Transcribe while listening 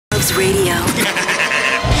Govs Radio.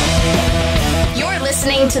 You're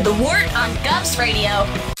listening to the Wørt on Govs Radio.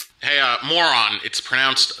 Hey, moron, it's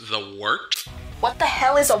pronounced the Wørt. What the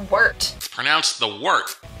hell is a Wørt? Pronounced the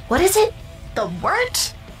Wørt. What is it? The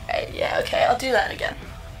Wørt? Yeah, okay, I'll do that again.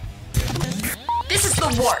 This is the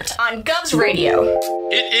Wørt on Govs Radio.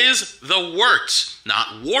 It is the Wørt.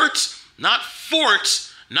 Not warts, not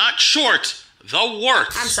forts, not short. The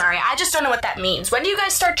Wørt. I'm sorry, I just don't know what that means. When do you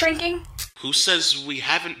guys start drinking? Who says we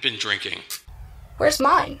haven't been drinking? Where's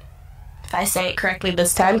mine? If I say it correctly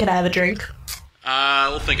this time, can I have a drink?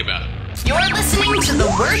 We'll think about it. You're listening to the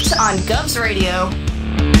Wørt on Govs Radio.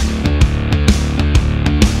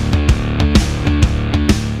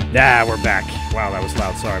 Nah, we're back. Wow, that was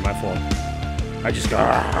loud. Sorry, my fault. I just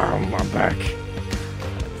got. I'm back.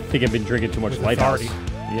 I think I've been drinking too much Lighthouse.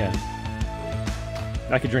 Yeah.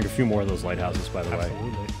 I could drink a few more of those Lighthouses, by the way.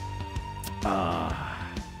 Absolutely.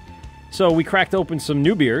 So we cracked open some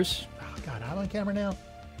new beers. Oh, God, I'm on camera now.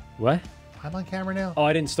 What? I'm on camera now. Oh,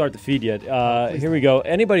 I didn't start the feed yet. Here we go.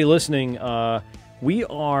 Anybody listening, we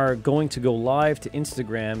are going to go live to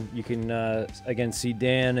Instagram. You can, again, see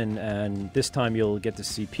Dan, and this time you'll get to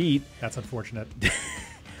see Pete. That's unfortunate.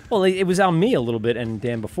 Well, it was on me a little bit and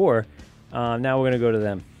Dan before. Now we're going to go to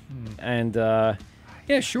them. And,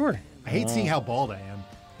 yeah, sure. I hate seeing how bald I am.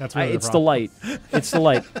 That's really it's the light. It's the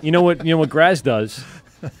light. You know what Graz does?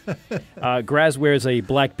 Graz wears a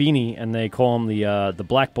black beanie, and they call him the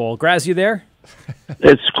black ball. Graz, you there?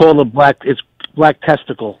 It's called it's black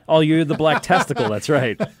testicle. Oh, you're the black testicle. That's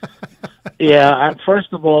right. Yeah.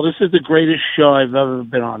 First of all, this is the greatest show I've ever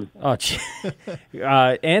been on. Oh,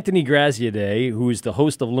 Anthony Graziaday, who is the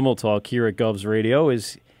host of Limo Talk here at Govs Radio,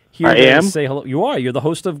 is here to say hello. You are. You're the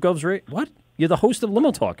host of Govs Radio. What? You're the host of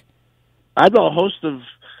Limo Talk. I'm the host of.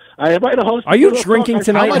 Am I the host? Are you drinking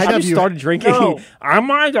tonight? Have you started drinking? No.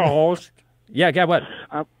 Am I the host? Yeah, what?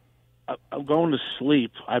 I'm going to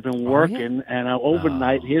sleep. I've been working, and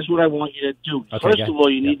overnight. Here's what I want you to do. Okay, First of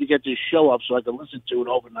all, you need to get this show up so I can listen to it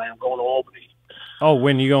overnight. I'm going to Albany. Oh,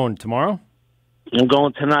 when are you going? Tomorrow? I'm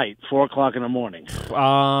going tonight, 4 o'clock in the morning.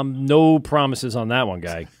 No promises on that one,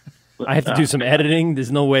 guy. I have to do some editing.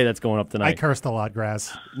 There's no way that's going up tonight. I cursed a lot,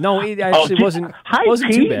 Graz. No, it actually wasn't. Hi,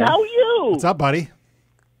 wasn't Pete. too bad. How are you? What's up, buddy?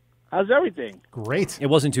 How's everything? Great. It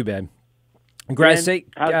wasn't too bad. Graz, say,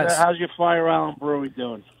 how's your Fire Island Brewery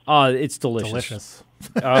doing? It's delicious.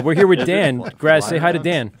 We're here with Dan. Graz, say hi to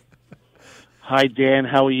Dan. Hi, Dan.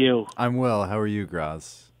 How are you? I'm well. How are you,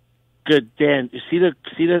 Graz? Good, Dan. You see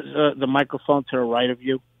the microphone to the right of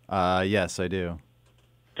you? Yes, I do.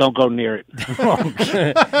 Don't go near it.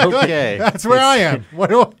 Okay. That's where I am.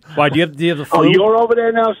 Why, do you have the flu? Oh, you're over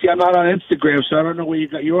there now? See, I'm not on Instagram, so I don't know where you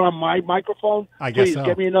got. You're on my microphone? I guess Please, so.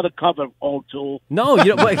 get me another cover, old tool. No,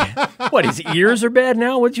 you don't. What, his ears are bad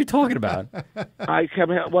now? What you talking about? I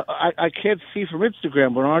can't see from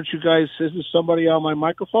Instagram, but aren't you guys, is there somebody on my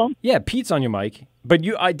microphone? Yeah, Pete's on your mic. But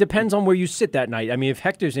it depends on where you sit that night. I mean, if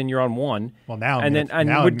Hector's in, you're on one. Well, now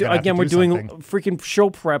we're doing freaking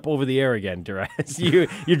show prep over the air again, Duras. You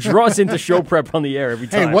draw us into show prep on the air every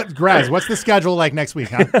time. Hey, Graz, what's the schedule like next week,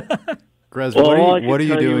 huh? Graz, Well, what are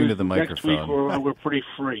you doing to the next week microphone? we're pretty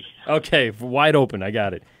free. Okay, wide open. I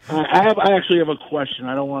got it. I actually have a question.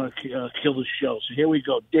 I don't want to kill the show, so here we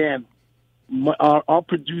go. Dan, our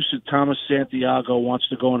producer, Thomas Santiago, wants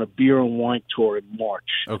to go on a beer and wine tour in March.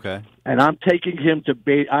 Okay. And I'm taking him to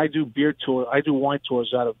I do wine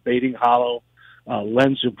tours out of Baiting Hollow,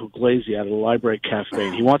 Lens and Puglisi out of the Library Cafe.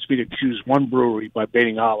 And he wants me to choose one brewery by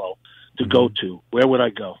Baiting Hollow to go to. Where would I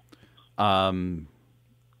go?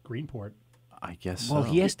 Greenport. I guess. Well,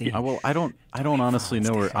 so. he has to. Well, I don't honestly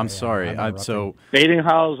know where. I'm sorry. Baiting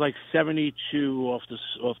Hollow is like 72 off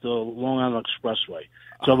the Long Island Expressway.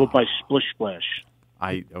 It's over by Splish Splash.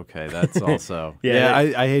 Okay, that's also. Yeah.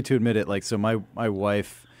 I hate to admit it. Like, so my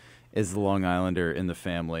wife is the Long Islander in the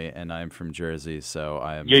family, and I'm from Jersey, so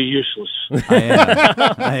I am. You're useless.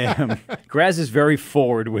 I am. Graz is very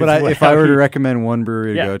forward with. But if I were to recommend one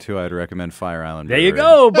brewery to go to, I'd recommend Fire Island Brewery. There you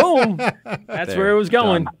go. Boom. That's where it was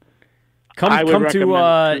going. Done. I would come recommend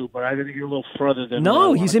to. it too, but I think you're a little further than.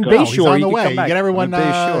 No, he's in No, Bayshore. he's on He the can way. come You back. get everyone.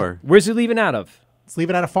 Bayshore. Where's he leaving out of? Let's leave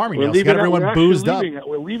it out of Farmingdale. We're So get everyone boozed up.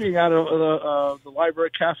 We're leaving out of the Library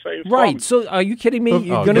Cafe. Right. So are you kidding me?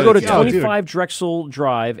 You're going to go to 25 Drexel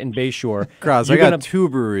Drive in Bayshore. Graz, I got two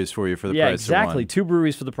breweries for you for the price of one. Exactly. Two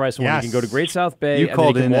breweries for the price of one. You can go to Great South Bay, You and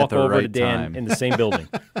called then you can in walk at the over to right Dan time. in the same building.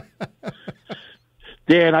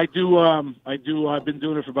 Dan, I've been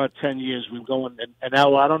doing it for about 10 years. We're going, and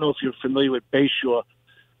now I don't know if you're familiar with Bayshore.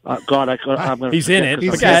 I'm going to. He's in it.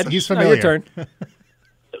 He's familiar. Your turn.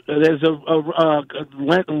 There's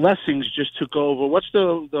Lessings just took over. What's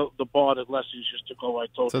the bar that Lessings just took over? I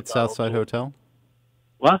told Is you. that Southside Hotel?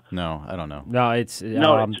 What? No, I don't know. No, it's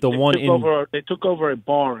No, the one in. They took over a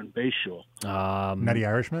bar in Bayshore. Nutty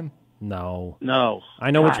Irishman? No, No, I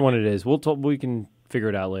know which God. one it is. We can figure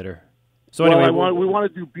it out later. So Well, anyway, we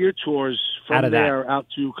want to do beer tours Out from of that. there out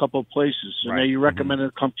to a couple of places. And Right. you recommend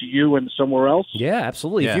it come to you and somewhere else? yeah,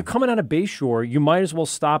 absolutely. If Yeah. you're coming out of Bayshore, you might as well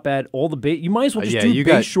stop at all the You might as well just yeah, do you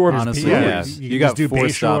got Bayshore. honestly, Yeah. yeah, You you can got just do 4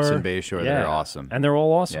 stops Bayshore. in Bayshore that are awesome. and they're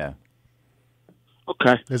all awesome. Yeah,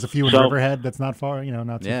 Okay. There's a few in So- Riverhead that's not far,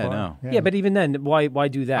 not too Yeah, far. no. Yeah, but even then, why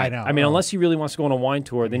do that? I know. I mean, Oh. unless he really wants to go on a wine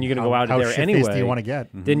tour, then you're going to go out How there shit-faced anyway. do you want to get?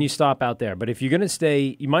 Then you stop out there. But if you're going to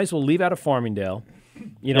stay, you might as well leave out of Farmingdale,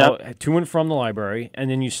 to and from the library, and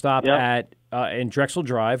then you stop Yep. at in Drexel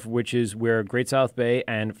Drive, which is where Great South Bay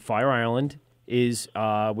and Fire Island is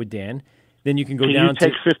with Dan. Then you can go Can down you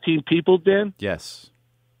take 15 people, Dan? yes.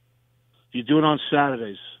 You do it on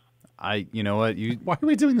Saturdays. You know what? You Why are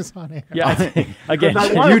we doing this on air? Yeah, again.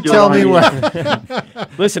 I wanna you do it tell on me here. what,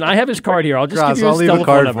 Listen, I have his card here. I'll just Gross, give you his I'll leave a telephone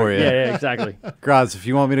card number. for you. Yeah, exactly. Graz, if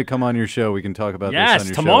you want me to come on your show, we can talk about this Yes, on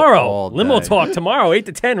your tomorrow. show all Limo day. Talk tomorrow, 8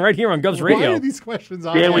 to 10, right here on Govs Why Radio. are these questions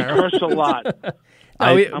on Dan, we air? curse a lot.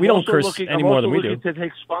 No, we I'm don't also curse looking, any more than we I'm do. also looking to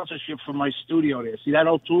take sponsorship for my studio there. See that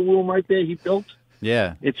old tool room right there he built?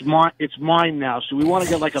 Yeah. It's mine now. So we want to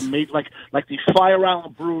get like a mate like the Fire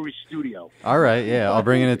Island Brewery studio. All right, yeah. I'll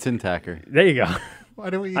bring in a tin tacker. There you go.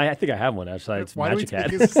 Why do we? I think I have one outside. It's Why do we Magic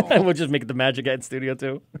take Hat. his song? We'll just make it the Magic Hat studio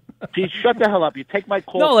too. Pete, shut the hell up. You take my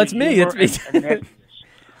call. No, for that's me. humor It's me. and nastiness.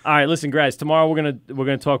 All right, listen, guys. Tomorrow we're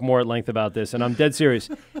gonna talk more at length about this, and I'm dead serious.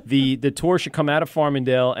 The tour should come out of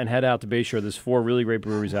Farmingdale and head out to Bayshore. There's 4 really great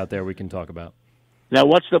breweries out there we can talk about. Now,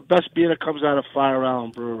 what's the best beer that comes out of Fire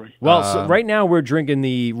Island Brewery? Well, so right now we're drinking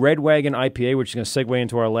the Red Wagon IPA, which is going to segue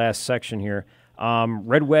into our last section here.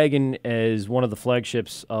 Red Wagon is one of the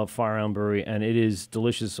flagships of Fire Island Brewery, and it is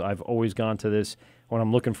delicious. I've always gone to this when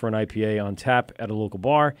I'm looking for an IPA on tap at a local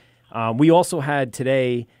bar. We also had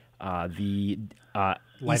today the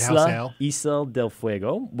Lighthouse Ale. Isla del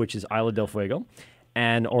Fuego, which is Isla del Fuego,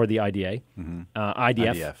 or the IDA,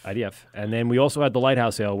 IDF. And then we also had the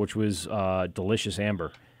Lighthouse Ale, which was delicious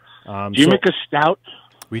amber. Do you make a stout?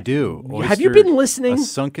 We do. Have you been listening? A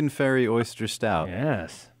Sunken Ferry oyster stout.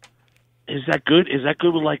 Yes. Is that good? Is that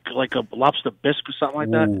good with like a lobster bisque or something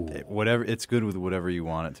like that? Whatever, it's good with whatever you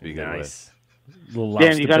want it to be good Nice. Little Dan,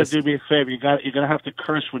 lobster you got to bisque. do me a favor. You're gonna have to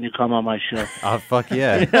curse when you come on my show. with. Oh, fuck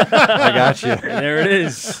yeah. I got you. There it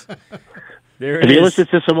is. There If it you is. listen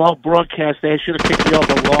to some old broadcasts, they should have kicked you off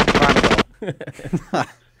a long time ago.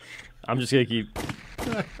 I'm just going to keep.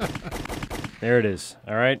 There it is.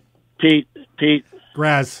 All right. Pete,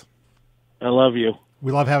 Graz, I love you.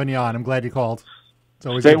 we love having you on. I'm glad you called. It's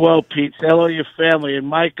always Stay good. well, Pete. Say hello to your family. And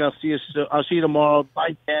Mike, I'll see you tomorrow.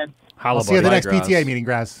 Bye, Dan. Holla, I'll see you at the buddy. next Graz. PTA meeting,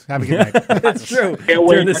 Graz. Have a good night. That's true. Can't wait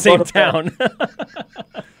They're in the to same go to bed. town.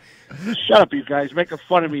 Shut up, you guys. You're making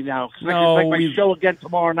fun of me now. 'Cause No, I can make my we- show again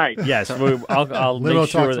tomorrow night. Yes. I'll Limo make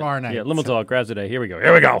sure. Talk tomorrow night. Yeah, Limo Talk. Grabs today. Here we go.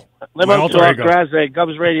 Here we go. Limo My alter Talk, ego. Graze,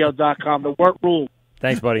 GubsRadio.com. The Wørt rule.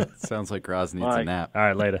 Thanks, buddy. Sounds like Graz needs Bye. a nap. All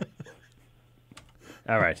right, later.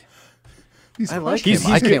 All right. These I like questions-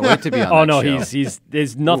 him. I can't wait to be on Oh that no, show.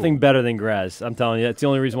 there's nothing better than Graz. I'm telling you, that's the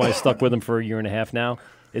only reason why I stuck with him for a year and a half now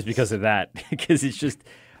is because of that. Because it's just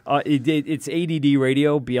it's ADD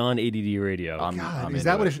radio beyond ADD radio. God, I'm is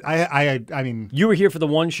that into what it. I mean, You were here for the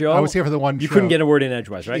one show. I was here for the one You show. couldn't get a word in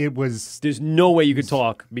edgewise, right? it was. There's no way you could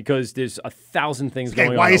talk because there's 1,000 things Okay,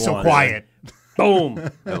 going why on. are you at so once. quiet? Boom.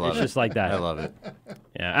 I love It's it. just like that. I love it.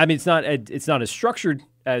 Yeah, I mean it's not as structured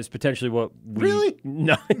as potentially what we Really?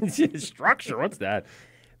 No, it's structure. What's that?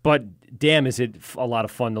 But damn, is it a lot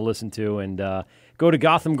of fun to listen to? And go to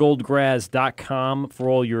GothamGoldGraz.com for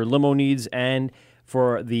all your limo needs and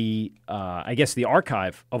for the I guess the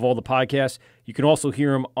archive of all the podcasts. You can also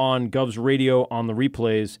hear them on Govs Radio on the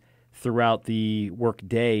replays throughout the work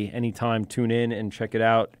day. Anytime, tune in and check it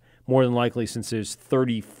out. More than likely, since there's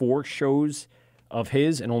 34 shows of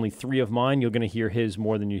his and only 3 of mine, you're going to hear his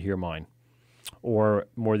more than you hear mine. Or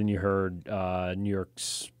more than you heard New York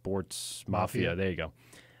Sports Mafia. There you go.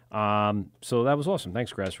 So that was awesome.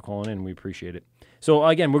 Thanks, Graz, for calling in. We appreciate it. So,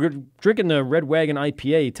 again, we're drinking the Red Wagon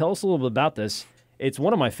IPA. Tell us a little bit about this. It's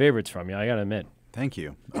one of my favorites from you, I got to admit. Thank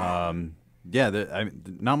you. Not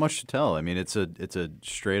much to tell. I mean, it's a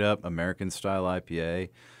straight up American style IPA.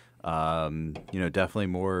 Definitely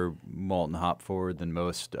more malt and hop forward than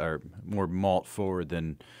most, or more malt forward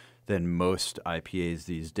than most IPAs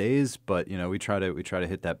these days. But we try to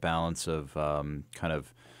hit that balance of kind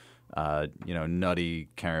of nutty,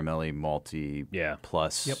 caramelly, malty. Yeah.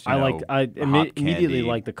 Plus, Yep. I immediately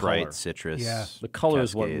like the color. bright citrus. Yeah. The color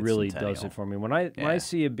is what Cascade really Centennial. does it for me. When I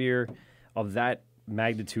see a beer of that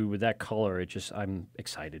magnitude with that color, I'm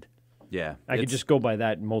excited. Yeah, I could just go by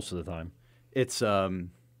that most of the time. It's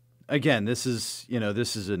again, this is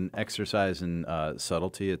an exercise in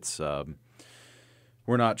subtlety. It's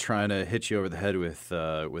we're not trying to hit you over the head with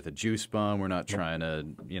a juice bomb. We're not trying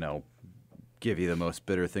to give you the most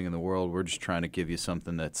bitter thing in the world. We're just trying to give you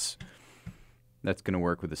something that's going to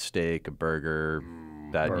work with a steak, a burger.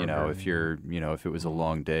 That if if it was a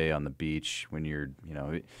long day on the beach, when if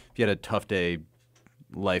you had a tough day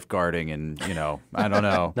lifeguarding, and I don't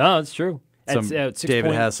know. No, it's true.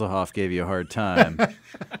 David Hasselhoff gave you a hard time.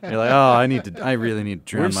 You're like, oh, I really need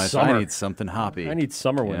to drown Where's myself. Summer? I need something hoppy. I need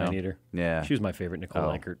Summer when I need her. Yeah. She was my favorite, Nicole Oh.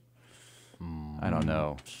 Eckert. I don't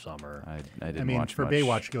know. Summer. I didn't I mean, watch for much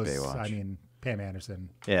Baywatch goes. Baywatch. I mean, Pam Anderson.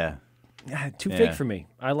 Yeah. Too Yeah. fake for me.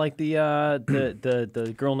 I like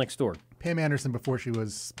the girl next door. Pam Anderson before she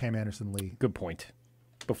was Pam Anderson Lee. Good point.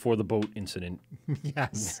 Before the boat incident,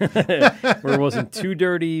 Yes. where it wasn't too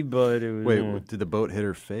dirty, but it was. Wait, did the boat hit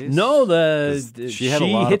her face? No, 'Cause she had a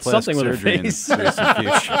lot hit of plastic something with her surgery in face. the recent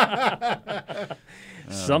future.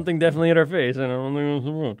 Something definitely hit her face. I don't think it was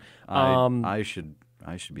the wound. I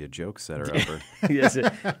should be a joke setter of her. Yes,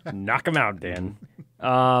 knock him out, Dan.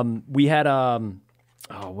 We had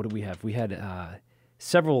what did we have? We had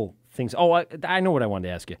several things. Oh, I know what I wanted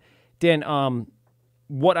to ask you, Dan.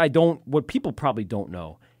 What people probably don't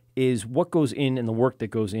know is what goes in and the work that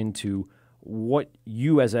goes into what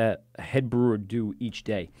you as a head brewer do each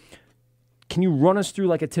day. Can you run us through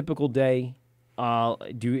like a typical day? Do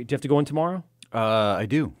you have to go in tomorrow? I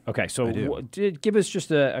do. Okay, so I do. give us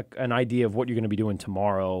just an idea of what you're going to be doing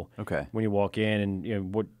tomorrow. Okay. When you walk in,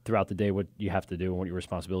 and what throughout the day, what you have to do, and what your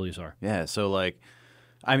responsibilities are. Yeah. So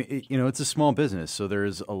it's a small business, so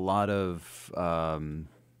there's a lot of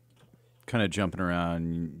kind of jumping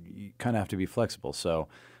around. You kind of have to be flexible. So,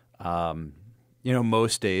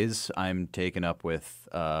 most days I'm taken up with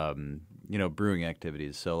brewing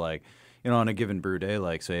activities. So on a given brew day,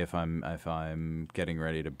 like say if I'm getting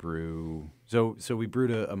ready to brew, so we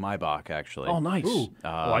brewed a Maibach actually. Oh, nice.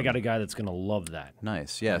 I got a guy that's gonna love that.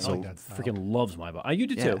 Nice. Yeah. I So like that style. Freaking loves Maibach. You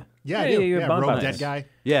do Yeah. too. Yeah, I do. you're a Yeah, Bon Rogue Bon Dead guy. guy.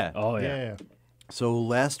 yeah. Oh Yeah. yeah. yeah. So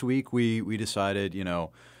last week we decided,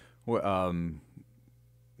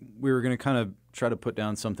 we were going to kind of try to put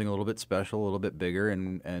down something a little bit special, a little bit bigger,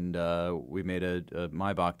 and we made a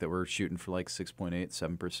Maibach that we're shooting for like 6.8,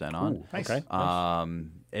 7% on. Ooh, Nice. okay.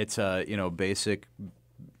 It's a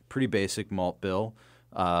pretty basic malt bill.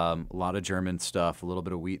 A lot of German stuff, a little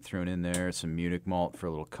bit of wheat thrown in there, some Munich malt for a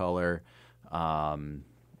little color. And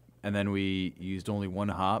then we used only one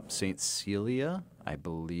hop, St. Celia, I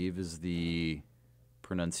believe is the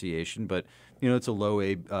pronunciation, but it's a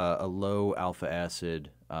low alpha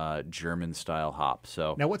acid German style hop.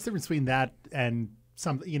 So Now, what's the difference between that and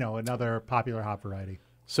another popular hop variety?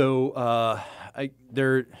 So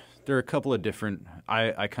there are a couple of different.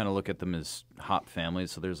 I kind of look at them as hop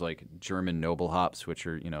families. So there's like German noble hops, which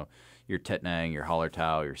are your Tettnang, your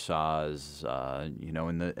Hallertau, your Saaz,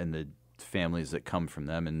 and the families that come from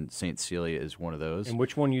them. And St. Celia is one of those. And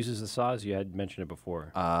which one uses the Saaz? You had mentioned it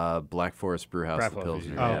before. Black Forest Brewhouse, Black the Forest,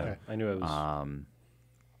 Pilsner. Oh, yeah. okay. I knew it was.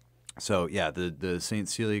 So yeah, the St.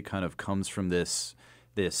 Celia kind of comes from this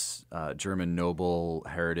German noble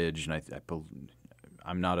heritage, and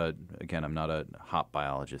I'm not a hop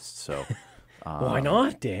biologist, so Why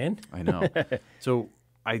not, Dan? I know. So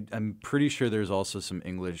I'm pretty sure there's also some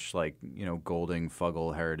English Golding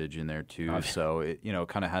Fuggle heritage in there too. So it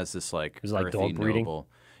kind of has this like Is it like earthy, dog breeding? noble.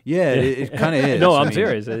 Yeah, it kind of is. No, I I'm mean,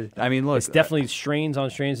 serious. I mean, look, It's definitely strains on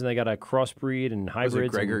strains, and they got a crossbreed and was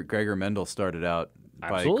it hybrids. Gregor Mendel started out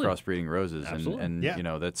Absolutely. by crossbreeding roses, Absolutely. and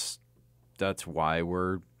Yeah. that's why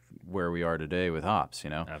we're where we are today with hops.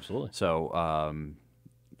 Absolutely. So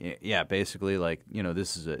yeah, basically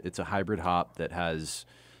it's a hybrid hop that has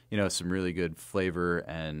some really good flavor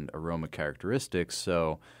and aroma characteristics.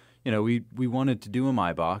 So we wanted to do a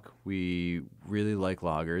Maibach. We really like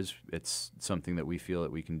lagers. It's something that we feel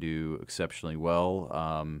that we can do exceptionally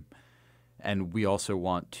well, and we also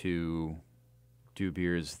want to do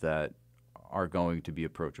beers that are going to be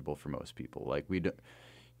approachable for most people.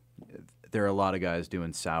 There are a lot of guys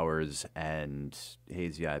doing sours and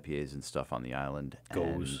hazy IPAs and stuff on the island.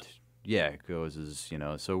 Goes. And, yeah, goes is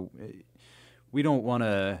So we don't want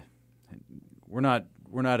to. We're not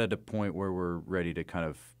at a point where we're ready to kind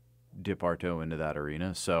of dip our toe into that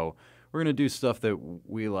arena. So we're gonna do stuff that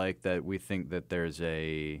we like, that we think that there's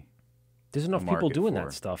a There's enough people market doing for.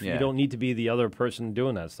 that stuff. Yeah. You don't need to be the other person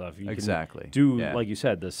doing that stuff. You Exactly. can do, Yeah. like you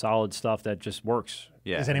said, the solid stuff that just works.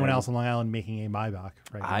 Yeah. Is anyone else on Long Island making a Maibach?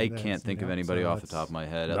 Right I now? can't think of anybody off the top of my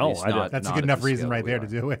head. At No, least I don't. not, That's a not good at enough the reason scale right we there are.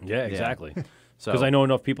 to do it. Yeah, exactly. So Because I know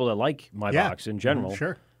enough people that like my Yeah. box in general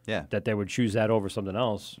Sure. yeah. that they would choose that over something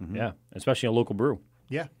else. Yeah, especially a local brew.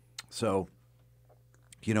 Yeah. So,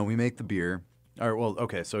 we make the beer. Or well,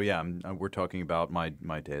 okay. So yeah, we're talking about my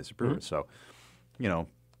day as a brewer. So,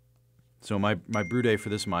 so my brew day for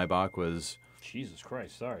this Maibach was. Jesus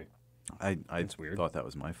Christ, sorry. I weird. thought that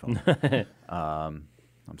was my phone.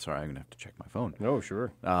 I'm sorry. I'm gonna have to check my phone. No,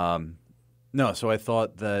 sure. No, so I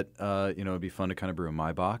thought that it'd be fun to kind of brew a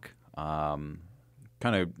Maibach.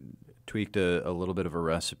 Kind of tweaked a little bit of a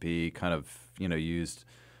recipe. Kind of used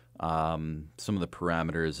some of the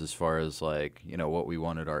parameters as far as like what we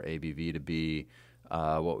wanted our ABV to be,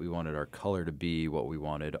 what we wanted our color to be, what we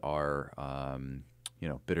wanted our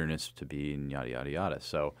bitterness to be, and yada yada yada.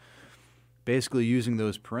 So basically, using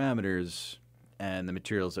those parameters and the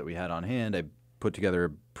materials that we had on hand, I put together a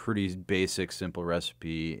pretty basic, simple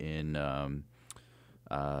recipe in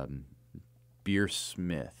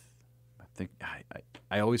Beersmith. I think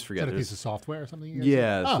I always Is forget. that a There's- piece of software or something? you guys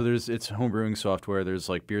yeah, use? so it's homebrewing software. There's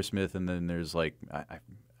like Beersmith, and then there's like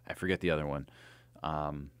I forget the other one.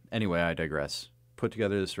 Anyway, I digress. Put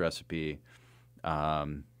together this recipe,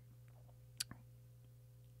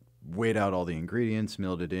 weighed out all the ingredients,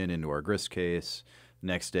 milled it into our grist case.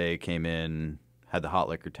 Next day, came in, had the hot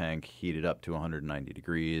liquor tank heated up to 190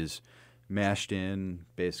 degrees, mashed in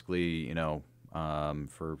basically,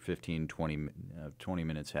 for 15, 20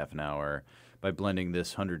 minutes, half an hour, by blending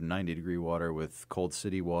this 190 degree water with cold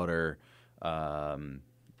city water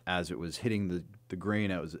as it was hitting the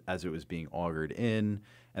grain as it was being augured in,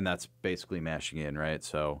 and that's basically mashing in, right?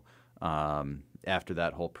 So after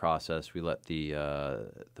that whole process, we let the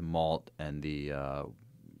malt and the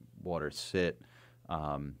water sit.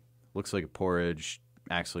 Looks like a porridge,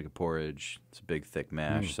 acts like a porridge. It's a big, thick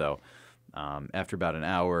mash. So after about an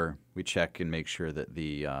hour, we check and make sure that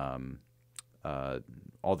the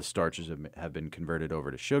all the starches have been converted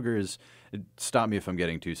over to sugars. Stop me if I'm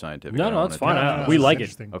getting too scientific. I don't No, it's wanna fine. No, We it's like it.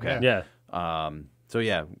 interesting. Okay. Yeah. So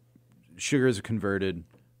yeah, sugars are converted.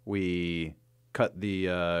 We cut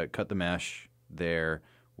the mash there.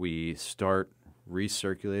 We start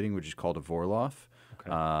recirculating, which is called a Vorloff.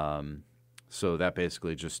 Okay. So that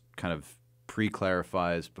basically just kind of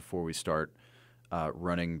pre-clarifies before we start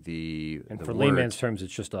running the And the for Wørt. layman's terms,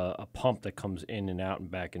 it's just a pump that comes in and out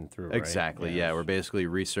and back and through, right? Exactly. Yeah, we're basically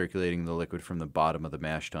recirculating the liquid from the bottom of the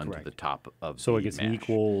mash tun to Correct. the top of So the it gets mash. an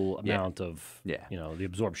equal Yeah. amount of, Yeah. the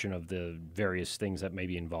absorption of the various things that may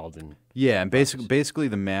be involved in. Yeah, and basically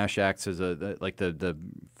the mash acts as the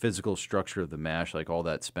physical structure of the mash, like all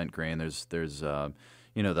that spent grain. There's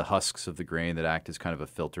the husks of the grain that act as kind of a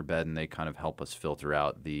filter bed, and they kind of help us filter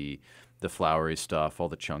out the floury stuff, all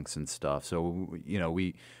the chunks and stuff. So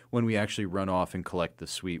when we actually run off and collect the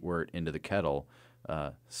sweet wort into the kettle,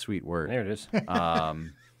 sweet wort. There it is.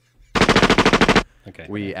 Okay.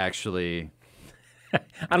 We actually.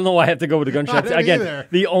 I don't know why I have to go with the gunshot. I don't Again, either.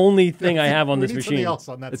 the only thing I have on We this need something machine. else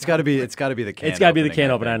on that It's side. got to be the can. It's got to be the opening,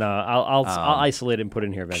 can I opener. I think. know. I'll isolate it and put it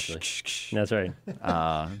in here eventually. That's right.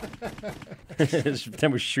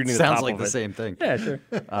 Pretend we're shooting the Sounds top like of the it. same thing. Yeah, sure.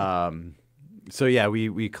 So yeah,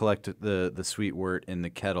 we collect the sweet wort in the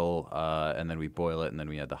kettle, and then we boil it, and then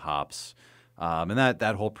we add the hops, and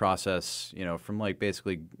that whole process, from like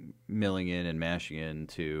basically milling in and mashing in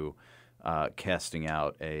to casting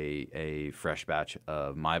out a fresh batch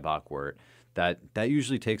of Maibach wort. That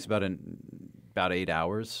usually takes about 8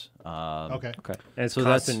 hours. Okay. Okay. And so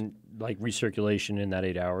Cuts. that's in like recirculation in that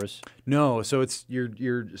 8 hours. No, so it's you're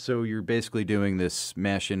basically doing this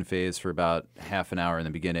mash in phase for about half an hour in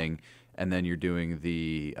the beginning, and then you're doing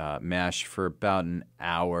the mash for about an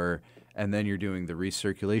hour, and then you're doing the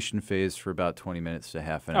recirculation phase for about 20 minutes to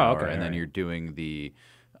half an hour, okay, and then alright. you're doing the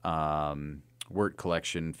wort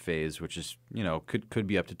collection phase, which is could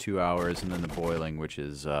be up to 2 hours, and then the boiling, which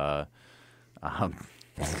is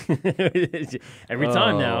Every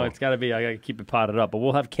time now, it's got to be. I got to keep it potted up, but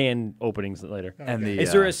we'll have can openings later. and the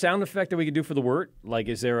Is there a sound effect that we could do for the wort? Like,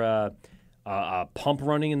 is there a pump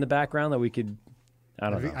running in the background that we could? I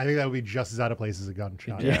don't know. I think that would be just as out of place as a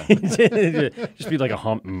gunshot. yeah. Just be like a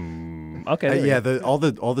hump. Okay. there we Yeah, go. all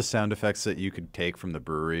the sound effects that you could take from the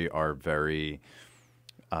brewery are very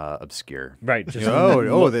obscure. Right. Just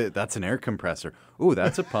That's an air compressor. Oh,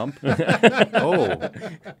 that's a pump. Oh,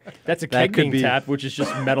 that's a that keg could being be- tapped, which is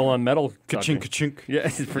just metal on metal. ka-chink, talking. ka-chink. Yeah,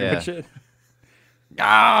 it's pretty Yeah. much it.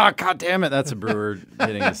 Ah, god damn it! That's a brewer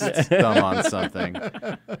hitting his thumb on something.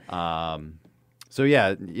 So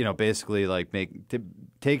yeah, basically like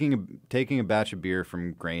taking a batch of beer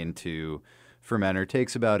from grain to fermenter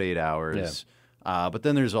takes about 8 hours. Yeah. But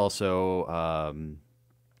then there's also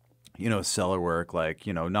cellar work, like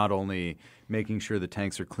not only making sure the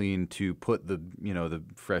tanks are clean to put the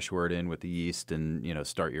fresh wort in with the yeast and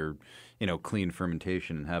start your clean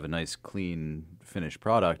fermentation and have a nice clean finished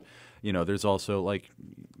product. There's also like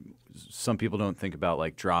some people don't think about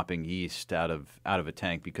like dropping yeast out of a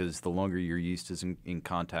tank, because the longer your yeast is in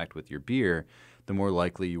contact with your beer, the more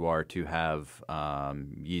likely you are to have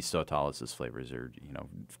yeast autolysis flavors, or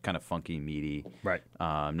kind of funky, meaty. Right.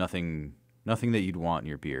 Nothing that you'd want in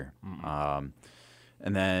your beer. And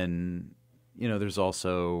then there's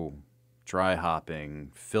also dry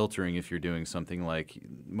hopping, filtering if you're doing something like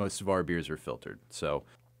most of our beers are filtered. So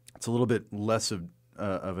it's a little bit less of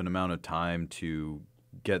an amount of time to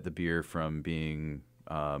get the beer from being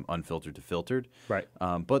unfiltered to filtered. Right.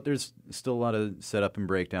 But there's still a lot of setup and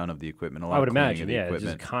breakdown of the equipment. I would imagine, it's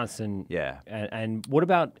just constant. Yeah. And what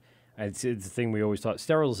about, it's the thing we always thought,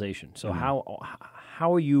 sterilization. So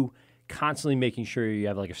how are you constantly making sure you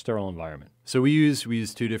have like a sterile environment? So we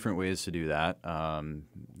use two different ways to do that.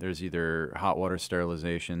 There's either hot water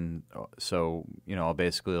sterilization. So I'll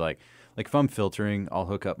basically like if I'm filtering, I'll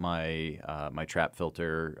hook up my my trap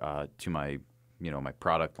filter to my my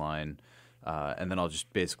product line, and then I'll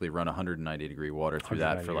just basically run 190 degree water through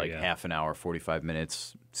that for like half an hour, 45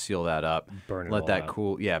 minutes. Seal that up, let that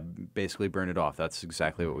cool. Yeah, basically burn it off. That's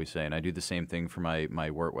exactly what we say. And I do the same thing for my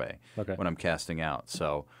wort whey when I'm casting out.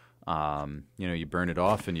 So. You burn it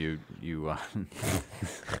off and you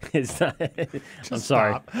It's not, I'm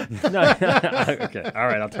sorry. No, okay. All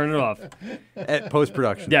right, I'll turn it off. At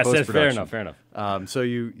post-production. Yes, fair enough. So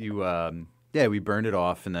we burned it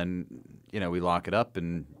off, and then, we lock it up,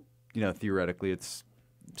 and, theoretically it's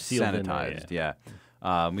sealed sanitized. There,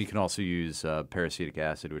 yeah. We can also use peracetic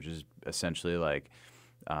acid, which is essentially like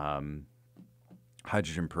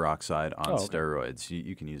hydrogen peroxide on steroids.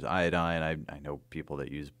 You can use iodine. I know people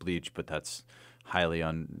that use bleach, but that's highly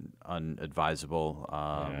unadvisable.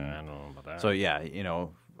 I don't know about that.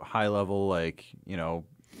 So high level like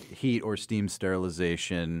heat or steam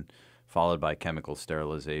sterilization, followed by chemical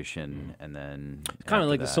sterilization, and then kind of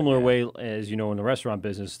like the similar way as in the restaurant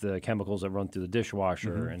business, the chemicals that run through the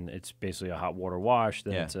dishwasher, and it's basically a hot water wash.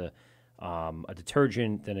 Then it's a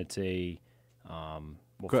detergent. Then it's a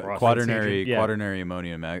quaternary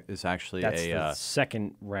ammonium is actually that's the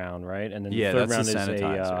second round, right? And then the that's third round the is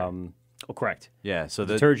sanitizer. Correct. Yeah, so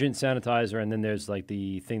the detergent, sanitizer, and then there's like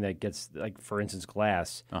the thing that gets, like, for instance,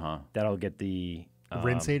 glass. That'll get the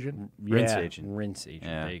rinse agent. Rinse agent.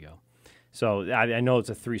 Yeah. There you go. So I know it's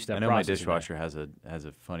a 3-step process. I know my dishwasher has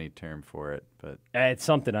a funny term for it, but it's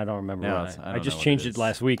something I don't remember. No, I just changed it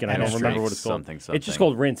last week, and I don't remember what it's called. Something. It's just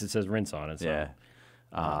called rinse. It says rinse on it. So. Yeah.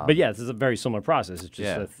 But this is a very similar process. It's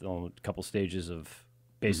just a couple stages of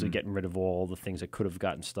basically getting rid of all the things that could have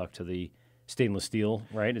gotten stuck to the stainless steel,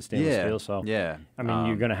 right? It's stainless steel. So, I mean,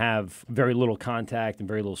 you're going to have very little contact and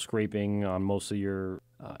very little scraping on most of your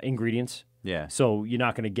ingredients. Yeah. So you're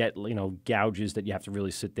not going to get gouges that you have to really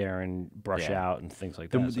sit there and brush out and things like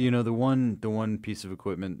that. The one piece of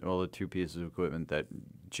equipment, the two pieces of equipment that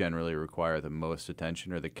generally require the most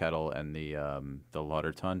attention are the kettle and the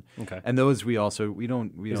lauter ton. Okay. And those we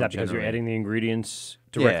don't. Is that because you're adding the ingredients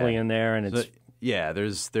directly in there and it's.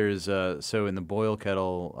 There's so in the boil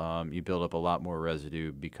kettle, you build up a lot more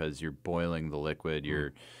residue because you're boiling the liquid.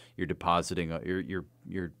 You're depositing.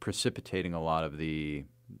 You're precipitating a lot of the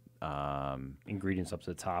ingredients up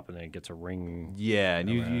to the top, and then it gets a ring. Yeah, and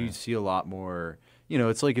you see a lot more.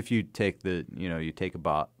 It's like if you take you take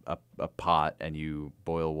a pot and you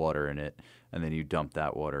boil water in it, and then you dump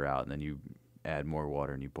that water out, and then you add more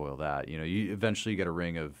water and you boil that. You eventually get a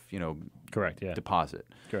ring of correct, yeah, deposit.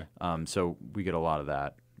 Correct. So we get a lot of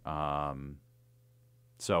that.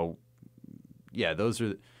 Those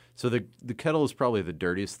are. So the kettle is probably the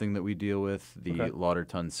dirtiest thing that we deal with. The lauter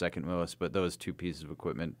ton's second most, but those two pieces of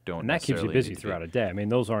equipment don't. And that keeps you busy throughout a day. I mean,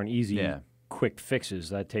 those aren't easy, quick fixes.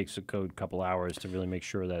 That takes a couple hours to really make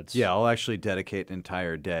sure that's. Yeah, I'll actually dedicate an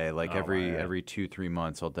entire day. Like every 2-3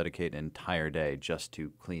 months, I'll dedicate an entire day just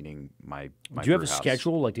to cleaning my. Do you have a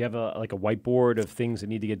schedule? Like, do you have a whiteboard of things that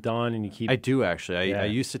need to get done, and you keep? I do actually. I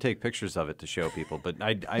used to take pictures of it to show people, but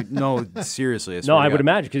I no seriously. I would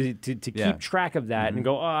imagine because to keep track of that and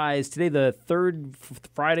go, is today the third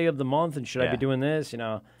Friday of the month, and should I be doing this?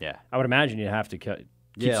 Yeah. I would imagine you'd have to keep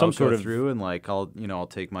I'll go through and I'll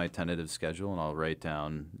take my tentative schedule and I'll write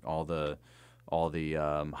down all the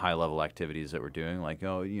high level activities that we're doing. Like,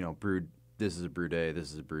 brewed. This is a brew day.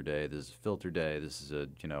 This is a brew day. This is a filter day. This is a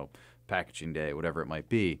packaging day, whatever it might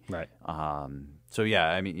be. Right. So yeah,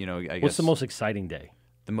 I mean, I guess What's the most exciting day?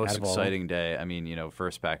 the most exciting day? I mean,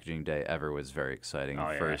 first packaging day ever was very exciting.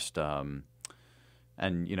 Oh, yeah. First, and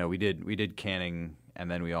we did canning, and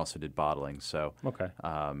then we also did bottling. So Okay.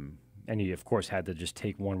 And you, of course, had to just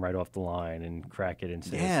take one right off the line and crack it and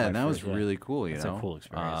say, yeah, and that was really cool. It's a cool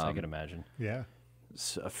experience. I can imagine. Yeah.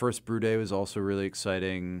 First brew day was also really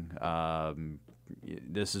exciting.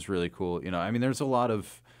 This is really cool. I mean, there's a lot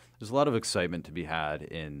of excitement to be had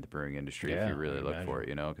in the brewing industry if you really look for it.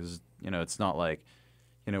 Because it's not like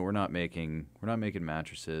we're not making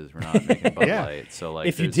mattresses, we're not making Bud Light. So like,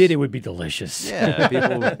 if you did, it would be delicious. Yeah,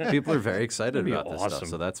 people are very excited about this awesome. stuff.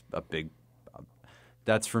 So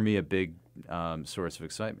that's for me a big source of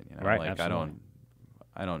excitement. Right, like absolutely.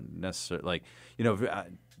 I don't necessarily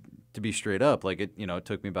to be straight up, like it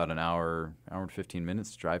took me about an hour and 15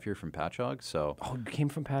 minutes to drive here from Patchogue. So You came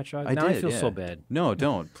from Patchogue? I Now did, I feel yeah. so bad. No,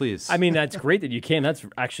 don't, please. I mean, that's great that you came. That's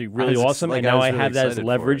actually really was awesome. like, And I now was I really have that as excited for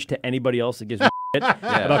leverage it. to anybody else that gives me shit.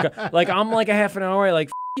 About, like, I'm like a half an hour, like,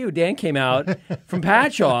 you, Dan came out from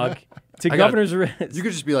Patchogue to Governor's Rest. You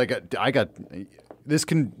could just be like, I got. This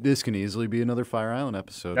can easily be another Fire Island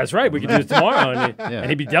episode. That's right. We could do it tomorrow. And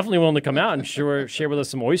he'd be definitely willing to come out and share with us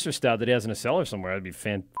some oyster stout that he has in a cellar somewhere. That'd be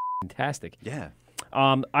fantastic. Yeah.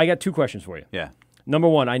 I got two questions for you. Yeah. Number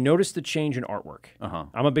one, I noticed the change in artwork. Uh-huh.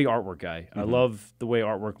 I'm a big artwork guy. I love the way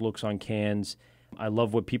artwork looks on cans. I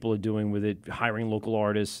love what people are doing with it, hiring local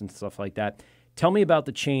artists and stuff like that. Tell me about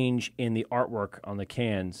the change in the artwork on the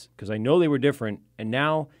cans, because I know they were different, and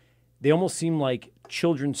now they almost seem like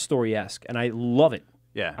children's story-esque, and I love it.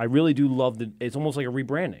 Yeah. I really do love it's almost like a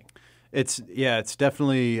rebranding. It's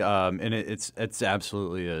definitely and it's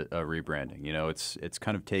absolutely a rebranding. It's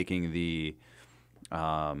kind of taking the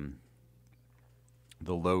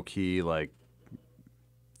low key, like,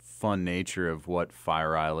 fun nature of what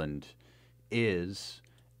Fire Island is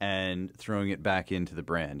and throwing it back into the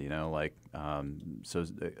brand. So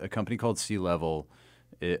a company called Sea Level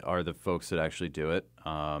are the folks that actually do it.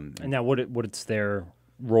 And now what's their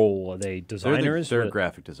role? Are they designers? They're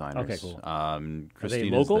graphic designers. Okay, cool. Are they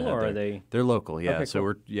local or are they? They're local. Yeah. Okay, So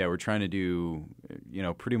cool. we're trying to do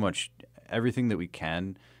pretty much everything that we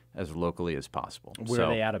can as locally as possible. Where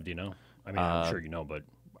are they out of? Do you know? I mean, I'm sure you know, but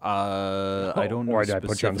I don't know. Or did I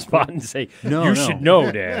put you on the specifically. spot and say No, you no. should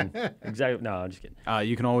know, Dan? Exactly. No, I'm just kidding.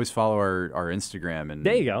 You can always follow our Instagram, and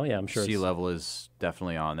There you go. Yeah, I'm sure. Sea Level is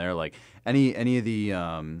definitely on there. Like any of the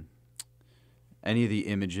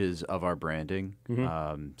images of our branding,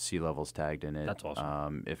 Sea Level's tagged in it. That's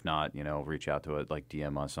awesome. If not, reach out to it, like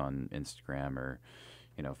DM us on Instagram or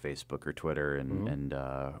Facebook or Twitter, and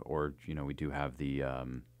or we do have the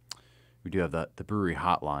brewery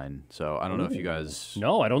hotline. So I don't know if you guys.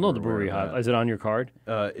 No, I don't know the are brewery aware of hot. that. Is it on your card?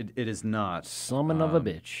 It is not. Summon of a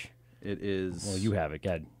bitch. It is. Well, you have it. Go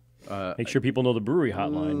ahead. Make sure people know the brewery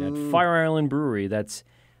hotline at Fire Island Brewery. That's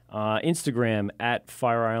Instagram at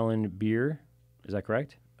Fire Island Beer. Is that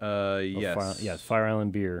correct? Yes. Fire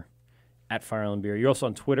Island Beer. At Fire Island Beer. You're also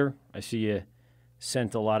on Twitter. I see you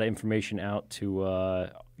sent a lot of information out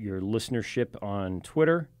to your listenership on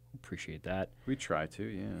Twitter. Appreciate that. We try to,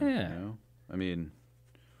 yeah. Yeah. I mean,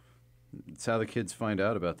 it's how the kids find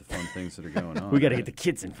out about the fun things that are going on. We got to get the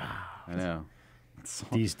kids involved. I know.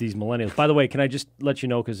 These millennials. By the way, can I just let you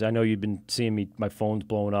know, because I know you've been seeing me, my phone's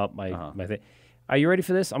blowing up, my thing. Are you ready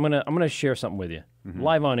for this? I'm gonna share something with you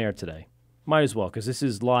live on air today. Might as well, because this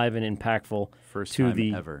is live and impactful. First to time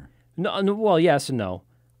the ever. No, well, yes and no.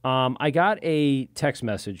 I got a text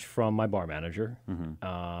message from my bar manager,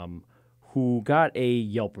 who got a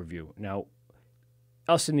Yelp review. Now,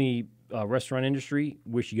 us in the restaurant industry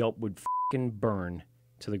wish Yelp would fucking burn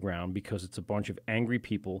to the ground, because it's a bunch of angry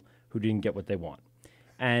people who didn't get what they want.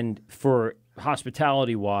 And for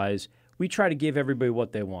hospitality-wise, we try to give everybody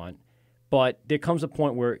what they want, but there comes a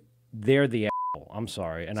point where they're the asshole. I'm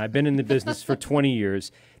sorry. And I've been in the business for 20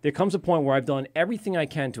 years. There comes a point where I've done everything I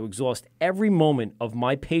can to exhaust every moment of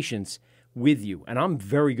my patience with you. And I'm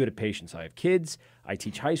very good at patience. I have kids. I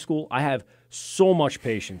teach high school. I have so much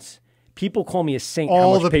patience. People call me a saint.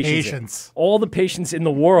 All how much the patience. patience. All the patience in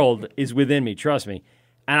the world is within me. Trust me.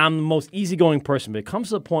 And I'm the most easygoing person. But it comes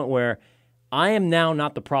to the point where I am now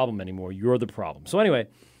not the problem anymore. You're the problem. So anyway,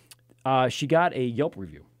 she got a Yelp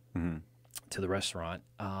review to the restaurant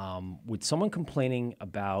with someone complaining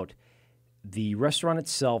about the restaurant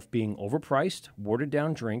itself being overpriced, watered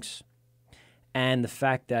down drinks, and the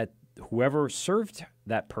fact that whoever served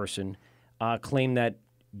that person claimed that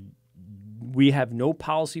we have no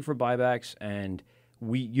policy for buybacks and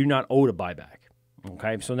you're not owed a buyback.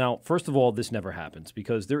 Okay, so now, first of all, this never happens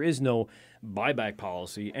because there is no buyback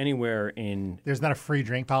policy anywhere in. There's not a free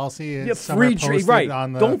drink policy. It's Yeah, somewhere free drink, posted right?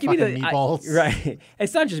 on the Don't give me the meatballs. right.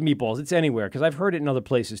 It's not just meatballs; it's anywhere because I've heard it in other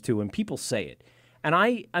places too, and people say it. And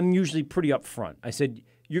I'm usually pretty upfront. I said,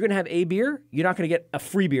 "You're going to have a beer. You're not going to get a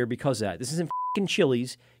free beer because of that. This isn't fucking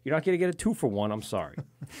Chili's. You're not going to get a 2-for-1. I'm sorry."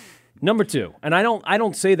 Number two, and I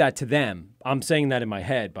don't say that to them. I'm saying that in my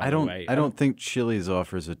head. By the way, I don't think Chili's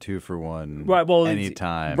offers a 2-for-1 right, well,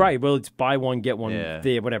 anytime. Right. Well, it's buy one get one.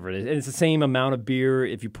 Yeah. Whatever it is, and it's the same amount of beer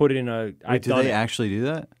if you put it in a. Wait, do they actually do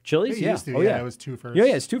that? Chili's? It Yeah. used to, Oh yeah, yeah. it was 2 first. Yeah,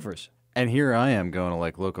 it's 2 first. And here I am going to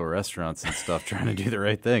like local restaurants and stuff, trying to do the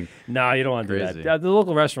right thing. No, you don't want to do Crazy. that. The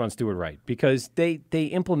local restaurants do it right because they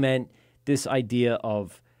implement this idea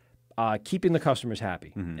of keeping the customers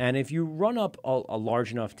happy. And if you run up a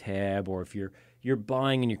large enough tab, or if you're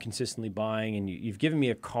buying and you're consistently buying, and you've given me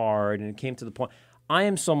a card, and it came to the point, I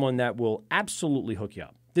am someone that will absolutely hook you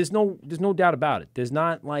up. There's no doubt about it. There's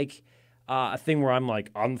not like a thing where I'm like,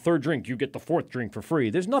 on the third drink, you get the fourth drink for free.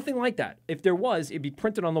 There's nothing like that. If there was, it'd be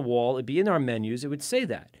printed on the wall. It'd be in our menus. It would say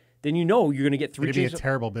that. Then you know you're going to get 3 It'd be a drinks.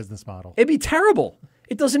 terrible business model. It'd be terrible.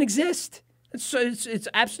 It doesn't exist. It's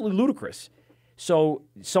absolutely ludicrous. So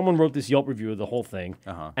someone wrote this Yelp review of the whole thing,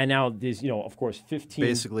 and now there's, of course, 15.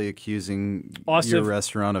 Basically accusing Us your of-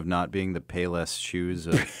 restaurant of not being the Payless shoes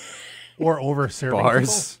of Or over-serving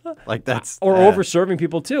bars. Like that's or bad. over serving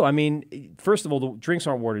people too. I mean, first of all, the drinks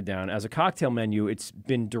aren't watered down. As a cocktail menu, it's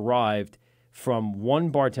been derived from one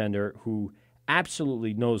bartender who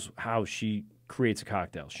absolutely knows how she creates a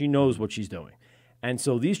cocktail. She knows what she's doing, and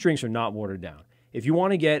so these drinks are not watered down. If you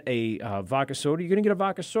want to get a vodka soda, you're going to get a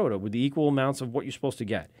vodka soda with the equal amounts of what you're supposed to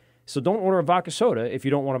get. So don't order a vodka soda if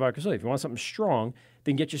you don't want a vodka soda. If you want something strong,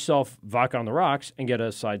 then get yourself vodka on the rocks and get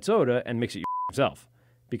a side soda and mix it yourself.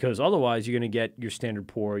 Because otherwise, you're going to get your standard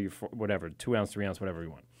pour, your whatever, 2 ounce, 3 ounce, whatever you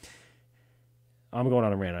want. I'm going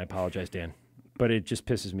on a rant. I apologize, Dan. But it just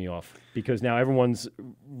pisses me off because now everyone's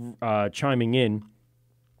chiming in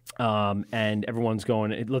and everyone's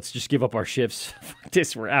going, let's just give up our shifts. Fuck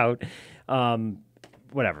this, we're out.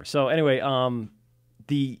 Whatever. So anyway,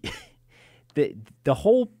 the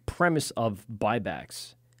whole premise of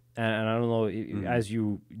buybacks, and I don't know,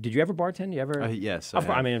 did you ever bartend? You ever? Yes.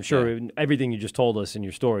 I mean, I'm sure everything you just told us in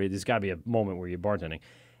your story, there's got to be a moment where you're bartending.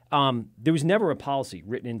 There was never a policy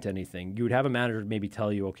written into anything. You would have a manager maybe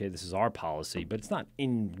tell you, okay, this is our policy, but it's not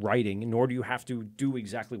in writing, nor do you have to do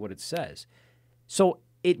exactly what it says. So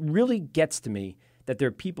it really gets to me that there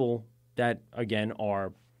are people that, again,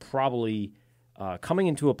 are probably coming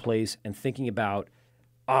into a place and thinking about,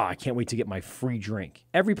 I can't wait to get my free drink.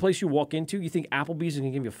 Every place you walk into, you think Applebee's is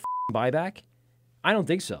going to give you a buyback? I don't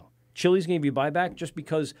think so. Chili's going to give you a buyback just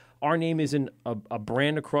because our name isn't a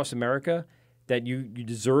brand across America that you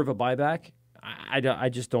deserve a buyback. I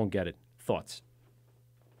just don't get it. Thoughts?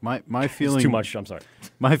 My feeling It's too much. I'm sorry.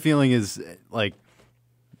 My feeling is like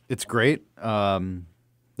it's great that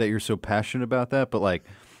you're so passionate about that, but like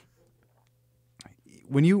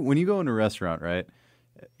when you go into a restaurant, right?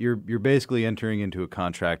 You're basically entering into a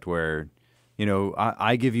contract where,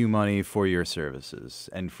 I give you money for your services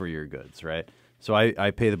and for your goods, right? So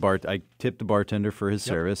I pay I tip the bartender for his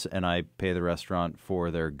service, and I pay the restaurant for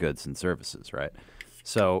their goods and services, right?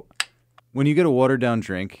 So when you get a watered down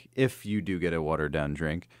drink, if you do get a watered down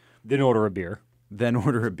drink, Then order a beer.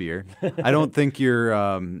 I don't think your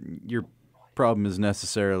problem is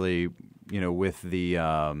necessarily, with the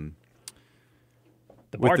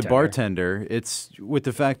bartender. It's with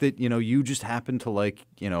the fact that you just happen to like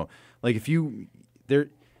if you there.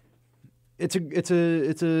 It's a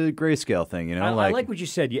grayscale thing, I like what you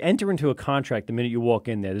said. You enter into a contract the minute you walk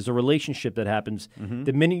in there. There's a relationship that happens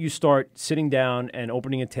the minute you start sitting down and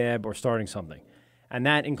opening a tab or starting something. And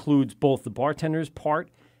that includes both the bartender's part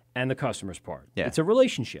and the customer's part. Yeah. It's a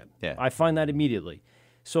relationship. Yeah. I find that immediately.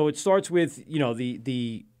 So it starts with,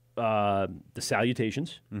 the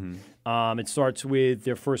salutations. It starts with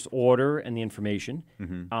their first order and the information.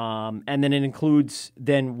 And then it includes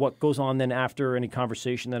then what goes on then after any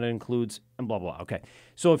conversation that it includes and blah, blah. Okay.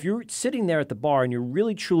 So if you're sitting there at the bar and you're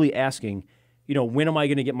really truly asking, when am I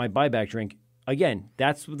going to get my buyback drink? Again,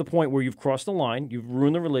 that's the point where you've crossed the line, you've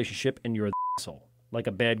ruined the relationship, and you're an asshole. Like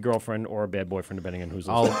a bad girlfriend or a bad boyfriend, depending on who's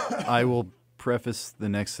listening. I will preface the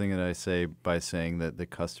next thing that I say by saying that the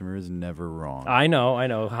customer is never wrong. I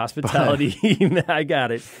know. Hospitality, I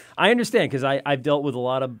got it. I understand because I've dealt with a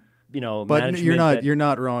lot of, But management you're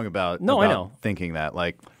not wrong about I know. thinking that.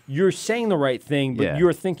 Like you're saying the right thing, but Yeah.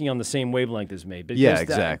 you're thinking on the same wavelength as me. Yeah,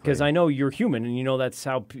 exactly. Because I know you're human, and that's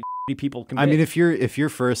how people can. I mean, if your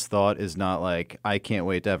first thought is not like, I can't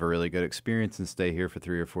wait to have a really good experience and stay here for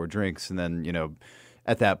 3 or 4 drinks, and then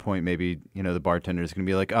at that point maybe the bartender is going to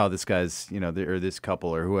be like, oh, this guy's or this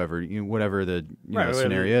couple or whoever, whatever the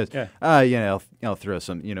scenario is. Yeah. I'll throw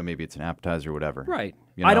some, maybe it's an appetizer or whatever. Right.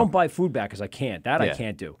 I don't buy food back because I can't. I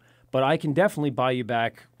can't do. But I can definitely buy you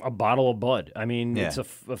back a bottle of Bud. I mean, it's a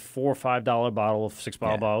 $4 or $5 bottle, a $6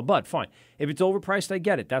 bottle of Bud. Fine. If it's overpriced, I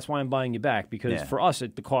get it. That's why I'm buying you back, because for us,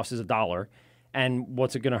 the cost is $1. And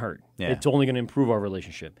what's it going to hurt? Yeah. It's only going to improve our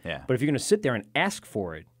relationship. Yeah. But if you're going to sit there and ask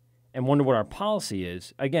for it and wonder what our policy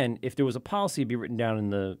is, again, if there was a policy, it'd be written down in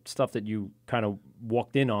the stuff that you kind of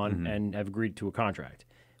walked in on and have agreed to a contract,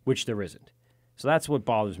 which there isn't. So that's what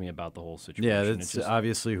bothers me about the whole situation. Yeah, that's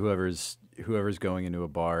obviously whoever's going into a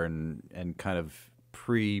bar and kind of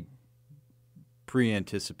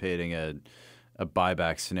pre-anticipating a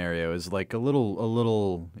buyback scenario is like a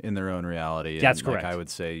little in their own reality. That's and correct. Like I would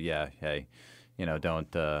say, hey,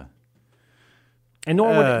 don't. And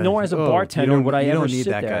nor as a bartender would I ever sit there. You don't need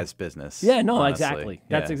that guy's business. Yeah, no, honestly. exactly.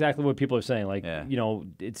 That's exactly what people are saying. Like,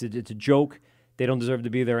 it's a joke. They don't deserve to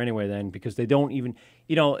be there anyway then, because they don't even,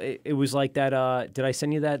 it was like that, did I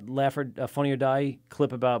send you that Funny or Die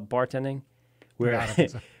clip about bartending? Where, I don't think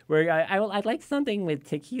so. where I'd like something with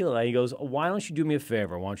tequila. And he goes, why don't you do me a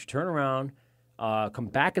favor? Why don't you turn around, come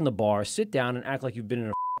back in the bar, sit down and act like you've been in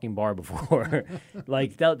a fucking bar before.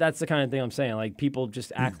 Like, that's the kind of thing I'm saying. Like, people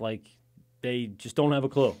just act like they just don't have a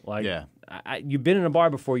clue. Like, you've been in a bar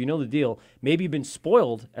before, you know the deal. Maybe you've been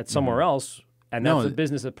spoiled at somewhere else, and that's a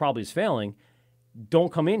business that probably is failing.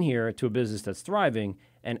 Don't come in here to a business that's thriving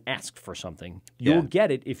and ask for something. You'll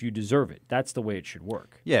get it if you deserve it. That's the way it should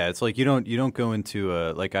work. Yeah, it's like you don't go into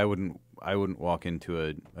like I wouldn't walk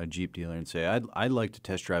into a Jeep dealer and say, I'd like to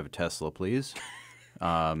test drive a Tesla, please.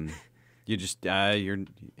 You just you're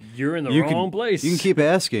in the wrong place. You can keep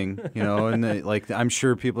asking, and like I'm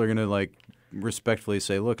sure people are gonna like respectfully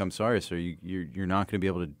say, look, I'm sorry, sir, you're not gonna be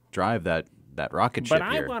able to drive that rocket ship here.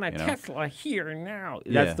 But I want a Tesla here and now.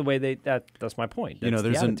 That's the way that's my point. That's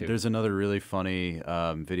there's another really funny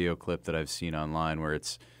video clip that I've seen online where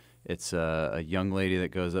it's a young lady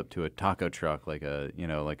that goes up to a taco truck, like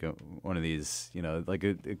one of these, like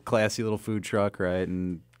a classy little food truck, right?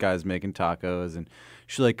 And guys making tacos, and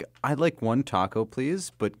she's like, I'd like 1 taco,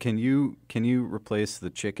 please, but can you replace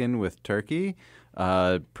the chicken with turkey?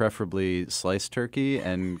 Preferably sliced turkey,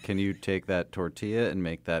 and can you take that tortilla and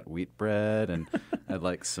make that wheat bread? And I'd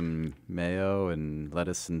like some mayo and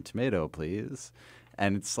lettuce and tomato, please.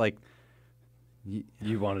 And it's like,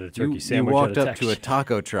 you wanted a turkey sandwich. You walked up to a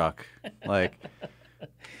taco truck, like,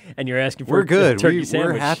 and you're asking for we're good. A turkey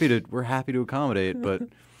sandwich. We're happy to accommodate, but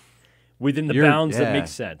within the bounds that make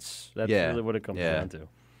sense. That's really what it comes down to.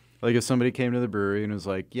 Like if somebody came to the brewery and was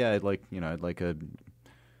like, I'd like a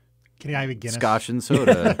Can I have a Guinness? Scotch and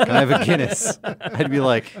soda. Can I have a Guinness? I'd be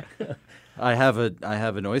like, I have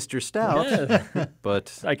an oyster stout,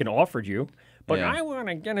 but I can offer you. But I want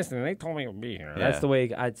a Guinness, and they told me it would be here. Yeah. That's the way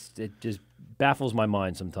it just baffles my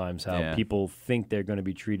mind sometimes how people think they're going to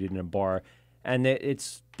be treated in a bar, and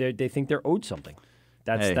they think they're owed something.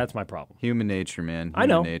 That's my problem. Human nature, man. I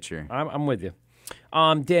know. Nature. I'm with you.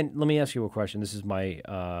 Dan, let me ask you a question. This is my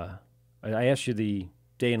I asked you the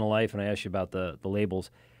day in the life, and I asked you about the labels.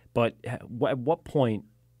 But at what point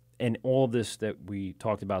in all of this that we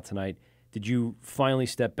talked about tonight did you finally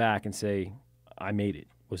step back and say, I made it?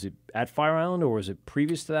 Was it at Fire Island, or was it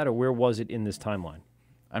previous to that, or where was it in this timeline?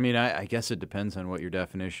 I mean, I guess it depends on what your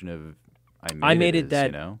definition of I made it is,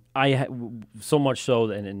 that I so much so,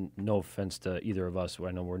 and no offense to either of us,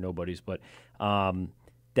 I know we're nobodies, but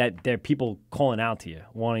that there are people calling out to you,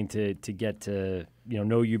 wanting to get to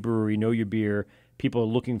know your brewery, know your beer. People are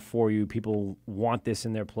looking for you. People want this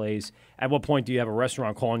in their place. At what point do you have a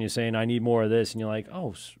restaurant calling you saying, I need more of this? And you're like,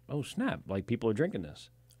 oh snap, like people are drinking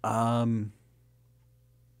this.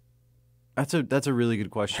 That's a really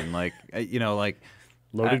good question. Like,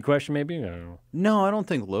 Loaded question maybe? I don't know. No, I don't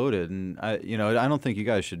think loaded. And, I don't think you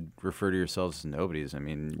guys should refer to yourselves as nobodies. I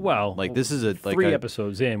mean, well, like this is 3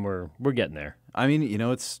 episodes in, we're getting there. I mean,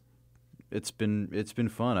 it's been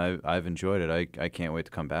fun. I've enjoyed it. I can't wait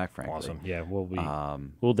to come back, frankly. Awesome. Yeah,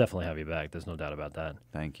 we'll definitely have you back. There's no doubt about that.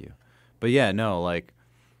 Thank you. But yeah, no, like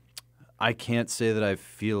I can't say that I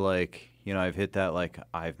feel like, I've hit that like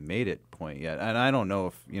I've made it point yet. And I don't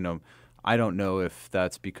know if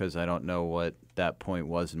that's because I don't know what that point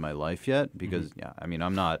was in my life yet, because I mean,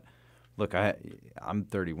 I'm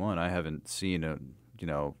 31. I haven't seen a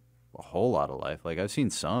whole lot of life. Like I've seen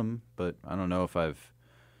some, but I don't know if I've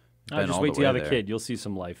been just all wait the till you way have a there. kid. You'll see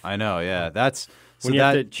some life. I know, yeah. That's When so you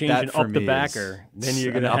that, have to change that an for up the me backer, is then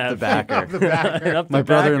you're an gonna up have the backer. The backer. an up the My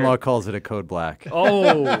brother-in-law backer. calls it a code black.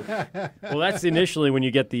 Oh, well, that's initially when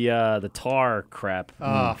you get the tar crap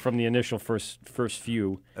from the initial first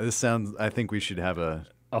few. This sounds. I think we should have a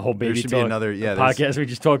whole baby there should talk. be another. Yeah, a there's podcast. We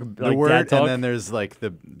just talk the like word, dad talk. and then there's like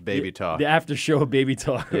the baby talk. The after show baby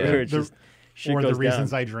talk. Yeah. Where it's just shit Or goes the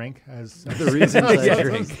reasons down. I drink. As The reasons I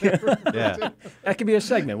drink. Yeah. That could be a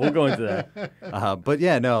segment. We'll go into that. But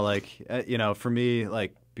yeah, no, like for me,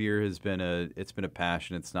 like beer has been it's been a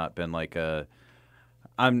passion. It's not been like I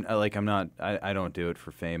don't do it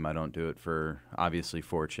for fame. I don't do it for obviously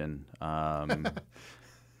fortune.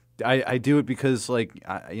 I do it because like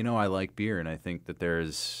I like beer, and I think that beer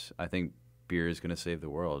is going to save the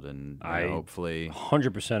world, and hopefully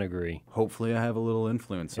 100% agree. I have a little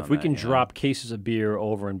influence. If on we that, can you know? drop cases of beer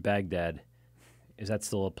over in Baghdad, is that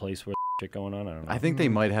still a place where shit going on? I don't know. I think they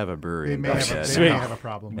might have a brewery. they in may have, Baghdad. they Sweet. may have a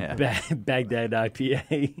problem. Yeah. Baghdad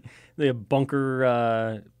IPA. They have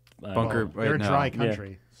bunker. Bunker. Well, they're a no. dry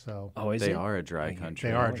country, so Oh, is They it? are a dry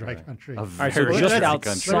country. they are a dry country. A All right, so very just dry outside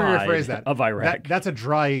country. Let me rephrase that. of Iraq. That's a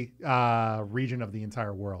dry region of the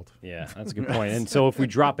entire world. Yeah, that's a good point. And so if we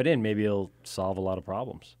drop it in, maybe it'll solve a lot of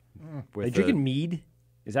problems. With They drinking mead?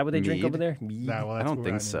 Is that what they drink Mead? over there? Mead? Well, I that's don't what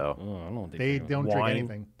think mean. so. Oh, I don't think They don't drink wine.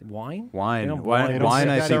 anything. Wine? They Wine, don't- wine, they don't wine.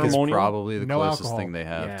 I drink think is ceremonial? probably the No closest alcohol. thing they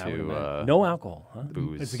have Yeah, I would to imagine. No alcohol, huh?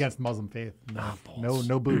 booze. It's against Muslim faith. balls.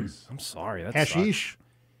 No booze. I'm sorry. That Hashish, sucks.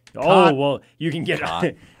 Cot. Oh, well, you can get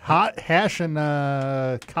hot hash, and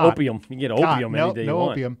cot. opium. You can get Cot. opium no, any day no you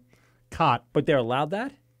want. opium. Cot. But they're allowed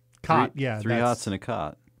that? Cot. Yeah. Three that's- hots in a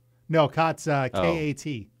cot. No, cot's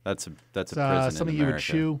K-A-T. That's a It's, prison something in you would America.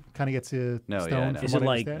 chew, kind of gets you No, yeah, stoned. no. from Is what it I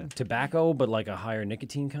like understand. tobacco, but like a higher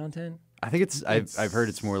nicotine content? I think it's. I've heard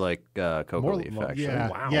it's more like coca More- leaf. Actually, yeah,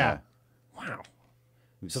 Wow. yeah, Wow.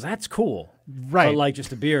 So that's cool. right. But like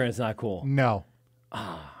just a beer and it's not cool. No.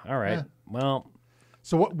 All right. Yeah. Well,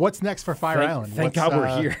 So what's next for Fire Island? thank What's, God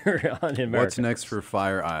we're here in America. What's next for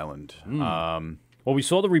Fire Island? Well, we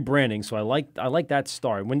saw the rebranding, so I like that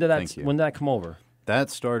start. When did Thank you. that come over? That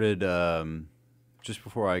started just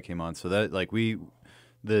before I came on. So that like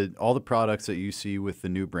all the products that you see with the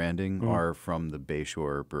new branding are from the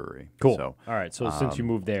Bayshore Brewery. Cool. So All right. So since you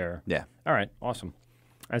moved there, yeah. all right, awesome.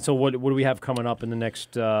 And so what do we have coming up in the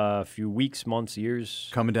next few weeks, months, years?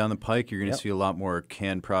 Coming down the pike, you're going to Yep. see a lot more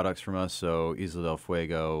canned products from us. So Isla del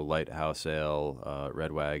Fuego, Lighthouse Ale,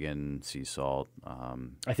 Red Wagon, Sea Salt.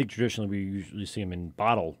 I think traditionally we usually see them in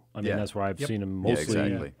bottle. I mean, Yeah. that's where I've Yep. seen them Yeah, mostly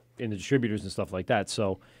exactly. in the distributors and stuff like that.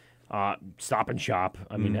 So Stop and Shop,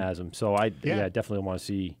 I mean, has them. So I definitely want to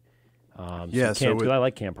see some Yeah, canned, so with- 'cause I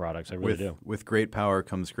like canned products. I really do. With great power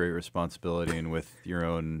comes great responsibility, and with your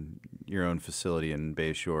own facility in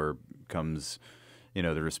Bayshore comes,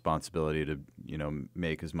 the responsibility to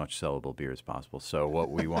make as much sellable beer as possible. So what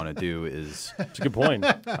we want to do is, It's a good point.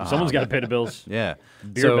 Someone's got to pay the bills. yeah,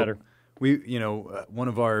 Beer so better. We one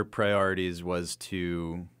of our priorities was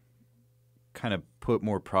to kind of put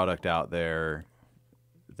more product out there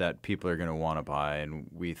that people are going to want to buy, and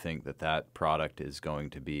we think that product is going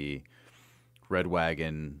to be Red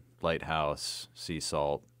Wagon, Lighthouse, Sea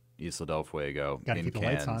Salt, Isla del Fuego Got to in keep the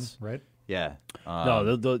cans. lights on, right? Yeah.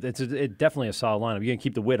 No, it's definitely a solid lineup. You're gonna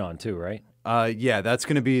keep the wit on too, right? Yeah, that's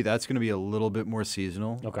gonna be a little bit more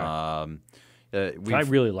seasonal. Okay. I I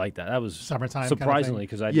really like that. That was Summertime kind of surprisingly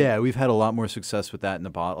because Yeah, we've had a lot more success with that in the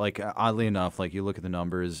bottle. Like oddly enough, like you look at the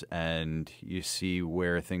numbers and you see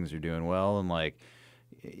where things are doing well, and like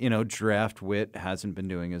draft wit hasn't been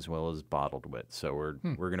doing as well as bottled wit. So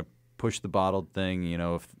we're gonna push the bottled thing.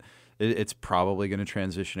 If it's probably gonna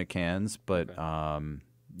transition to cans, but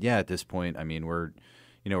yeah, at this point, I mean we're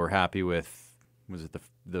happy with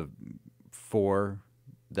the 4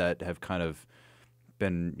 that have kind of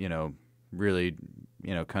been really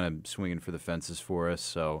kind of swinging for the fences for us.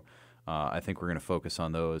 So I think we're going to focus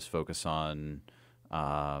on those, focus on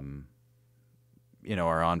our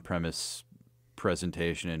on-premise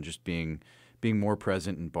presentation and just being more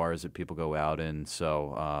present in bars that people go out in.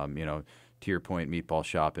 So to your point, Meatball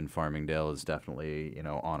Shop in Farmingdale is definitely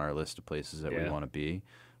on our list of places that we want to be.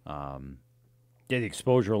 Yeah, the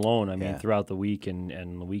exposure alone. I mean, Yeah. throughout the week and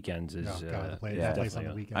the weekends is Oh, God, the place yeah, on the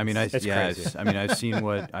definitely. weekends. I mean, It's crazy. I mean, I've seen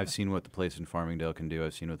what the place in Farmingdale can do.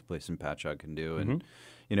 I've seen what the place in Patchogue can do, and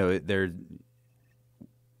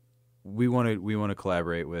we want to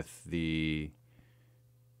collaborate with the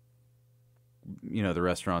the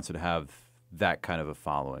restaurants that have that kind of a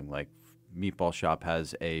following. Like Meatball Shop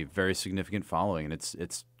has a very significant following, and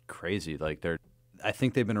it's crazy. Like I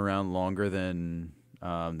think they've been around longer than the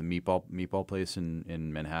meatball place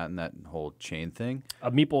in Manhattan, that whole chain thing.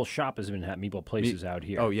 A meatball shop has been meatball places out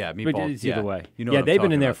here. Oh yeah, But meatball. it's either way. You know yeah, what I'm they've been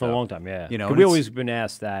talking in there about, for a though. long time. Yeah, You know, 'Cause and we it's- always been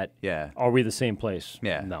asked that. Yeah. Are we the same place?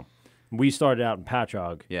 Yeah. No. We started out in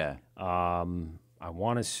Patchogue. Yeah. I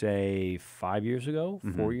want to say 5 years ago,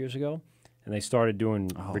 Mm-hmm. 4 years ago, and they started doing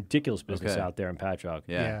ridiculous business okay. out there in Patchogue.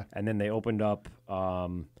 Yeah. And then they opened up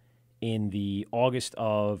in the August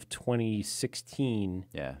of 2016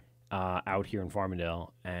 Yeah. out here in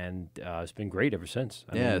Farmingdale, and it's been great ever since.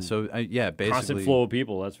 I Yeah. mean, So basically, constant flow of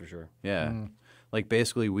people, that's for sure. Yeah. Like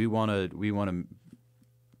basically, we want to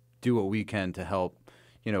do what we can to help,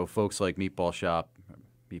 folks like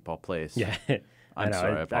Meatball Place. Yeah, I I'm know.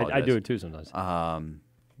 sorry, I I apologize. do it too sometimes.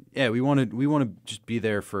 Yeah, we want to just be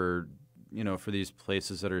there for for these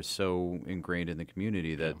places that are so ingrained in the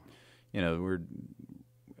community that we're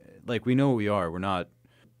like, we know what we are. We're not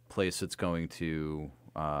a place that's going to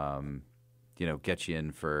get you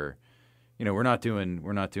in for we're not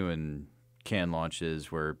doing can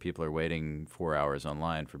launches where people are waiting 4 hours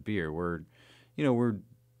online for beer. We're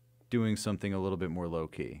doing something a little bit more low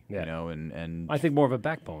key. Yeah. And I think more of a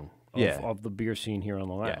backbone Yeah. of the beer scene here on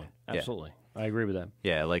Long Yeah. Island. Yeah. Absolutely. I agree with that.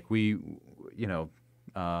 yeah, like we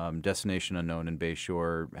Destination Unknown in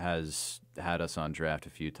Bayshore has had us on draft a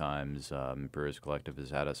few times. Brewers Collective has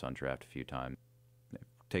had us on draft a few times. They've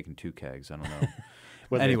taken 2 kegs. I don't know.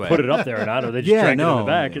 Whether Anyway. they put it up there or not, or they just Yeah, drank it in no. the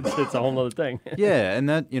back, it's a whole other thing. Yeah, and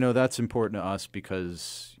that that's important to us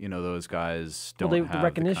because those guys don't have the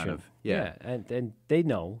recognition. the kind of yeah. and they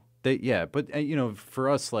know. But for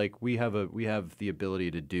us, like we have the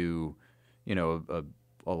ability to do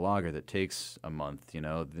a lager that takes a month.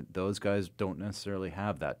 Those guys don't necessarily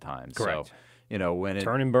have that time. Correct. So when it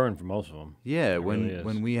Turn and burn for most of them. yeah It when really is.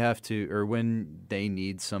 when we have to or when they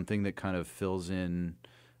need something that kind of fills in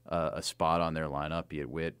a spot on their lineup, be it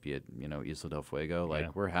Wit, be it Isla del Fuego, like Yeah.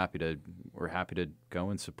 we're happy to go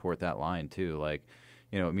and support that line too. Like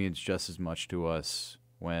it means just as much to us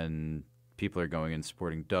when people are going and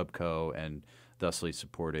supporting Dubco and thusly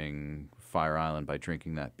supporting Fire Island by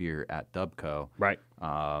drinking that beer at Dubco. Right.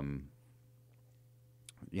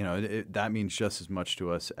 That means just as much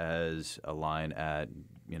to us as a line at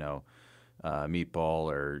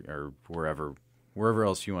Meatball or wherever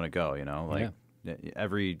else you want to go.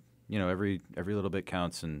 Every little bit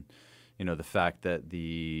counts, and the fact that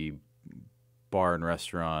the bar and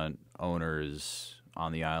restaurant owners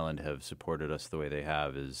on the island have supported us the way they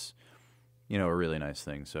have is a really nice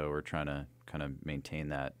thing. So we're trying to kind of maintain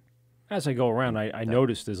that. As I go around, I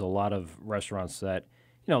noticed there's a lot of restaurants that,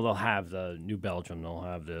 they'll have the New Belgium, they'll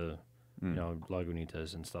have the,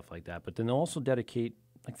 Lagunitas and stuff like that. But then they'll also dedicate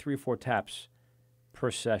like 3 or 4 taps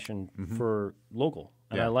per session for local.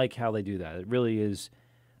 And Yeah. I like how they do that. It really is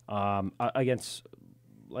against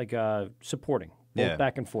supporting, both Yeah.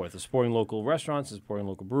 back and forth. Supporting local restaurants, supporting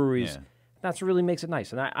local breweries. Yeah. That's what really makes it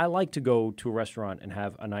nice. And I like to go to a restaurant and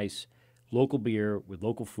have a nice local beer with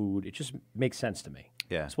local food. It just makes sense to me.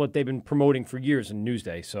 Yeah. It's what they've been promoting for years in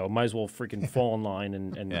Newsday, so might as well freaking fall in line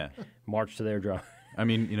and Yeah. march to their drum. I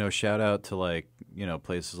mean, shout out to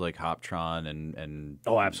places like Hoptron and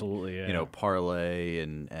Oh, absolutely, yeah. Parlay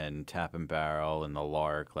and Tap and Barrel and the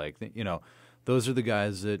Lark, those are the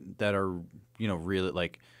guys that are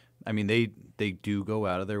really they do go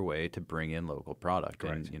out of their way to bring in local product.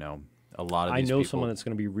 Correct. And a lot of I these know people, someone that's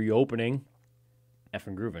going to be reopening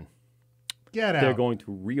Effin' Groovin'. Get out. They're going to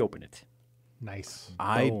reopen it. Nice.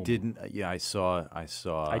 I Boom. didn't. Yeah, I saw.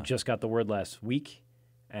 I just got the word last week,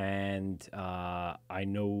 and I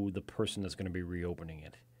know the person that's going to be reopening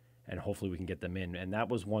it, and hopefully we can get them in. And that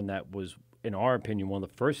was one that was, in our opinion, one of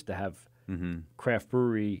the first to have craft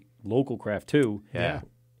brewery, local craft too, Yeah.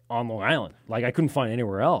 on Long Island. Like I couldn't find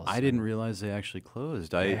anywhere else. I didn't realize they actually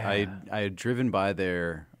closed. I had driven by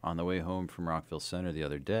there on the way home from Rockville Center the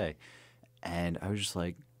other day, and I was just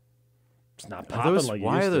like, It's not Are popping those, like it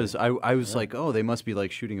why are used to. those? I was like, oh, they must be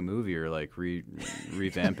like shooting a movie or like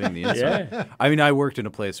revamping the inside. Yeah. I mean, I worked in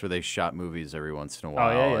a place where they shot movies every once in a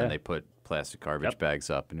while, yeah, yeah. and they put plastic garbage Yep. bags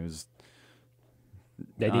up, and it was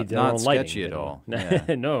They not- need their not own lighting. sketchy at They don't- all.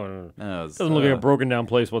 Yeah. no. no, it's, Doesn't look like a broken down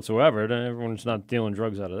place whatsoever. Everyone's not dealing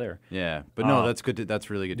drugs out of there. yeah, but no, that's good. That's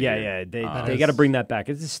really good. To Yeah, hear. yeah. They got to bring that back.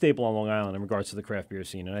 It's a staple on Long Island in regards to the craft beer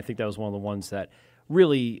scene, and I think that was one of the ones that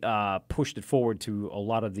really pushed it forward to a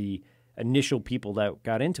lot of the initial people that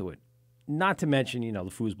got into it. Not to mention, the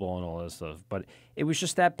foosball and all that stuff, but it was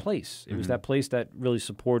just that place. It was that place that really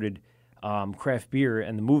supported craft beer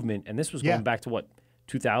and the movement, and this was Yeah. going back to what,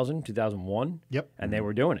 2000, 2001? Yep. And they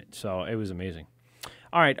were doing it, so it was amazing.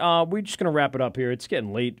 All right, we're just going to wrap it up here. It's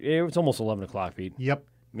getting late. It's almost 11 o'clock, Pete. Yep.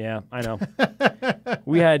 Yeah, I know.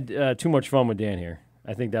 We had too much fun with Dan here.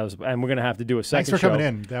 I think that was, and we're gonna have to do a Thanks second for coming show,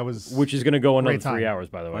 in. That was which is gonna go another great time. 3 hours,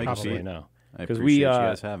 by the way. Thank Just so you. you know, I because appreciate you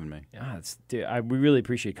guys having me. Yeah, we really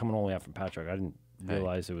appreciate coming all the way out from Patrick. I didn't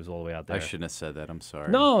realize it was all the way out there. I shouldn't have said that. I'm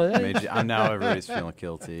sorry. No, now everybody's feeling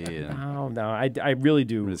guilty. And no, I really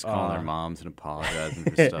do. we're just calling their moms and apologizing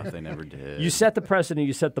for stuff they never did. You set the precedent,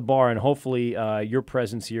 you set the bar, and hopefully your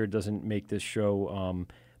presence here doesn't make this show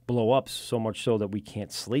blow up so much so that we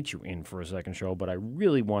can't slate you in for a second show. But I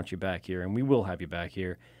really want you back here, and we will have you back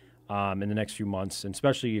here in the next few months, and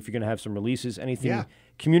especially if you're going to have some releases, anything,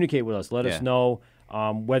 communicate with us. Let us know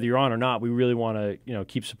whether you're on or not. We really want to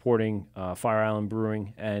keep supporting Fire Island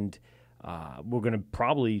Brewing, and we're going to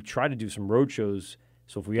probably try to do some road shows.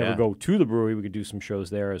 So if we ever go to the brewery, we could do some shows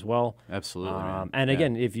there as well. Absolutely. And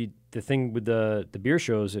again, the thing with the beer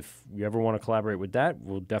shows, if you ever want to collaborate with that,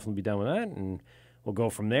 we'll definitely be down with that, and we'll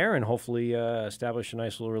go from there and hopefully establish a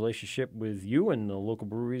nice little relationship with you and the local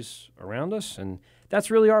breweries around us. And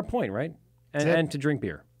that's really our point, right? And to drink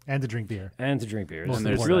beer. And to drink beer. And to drink beer. Most And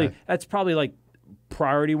there's important. that's probably like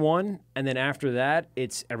priority one, and then after that,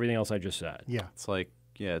 it's everything else I just said. Yeah. It's like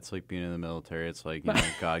being in the military. It's like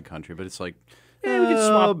God country, but it's like Yeah, we could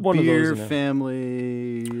swap one of beer, those. In there.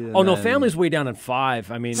 family. Oh no, family's way down at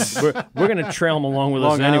 5. I mean, we're gonna trail them along with us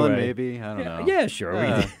Long anyway. Island, maybe. I don't know. Yeah,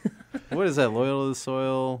 sure. What is that? Loyal to the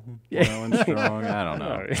soil, and strong. I don't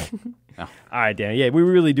know. All right, Dan. Yeah, we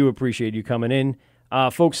really do appreciate you coming in.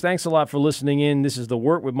 Folks, thanks a lot for listening in. This is The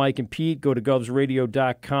Wørt with Mike and Pete. Go to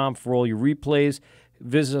govsradio.com for all your replays.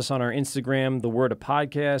 Visit us on our Instagram, The Wørt, a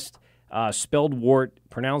podcast, spelled Wørt,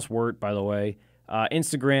 pronounced Wørt, by the way.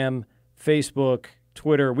 Instagram, Facebook,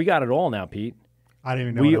 Twitter. We got it all now, Pete. I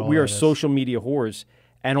didn't even know we are that is. social media whores.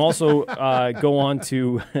 And also go on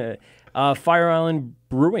to Fire Island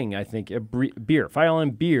Brewing, I think, beer. Fire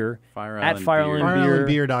Island Beer at Fire Island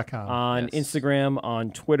Beer FireIslandBeer.com. on Instagram,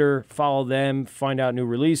 on Twitter. Follow them. Find out new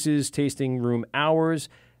releases, tasting room hours.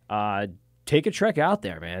 Take a trek out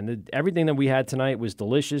there, man. Everything that we had tonight was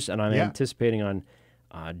delicious, and I'm anticipating on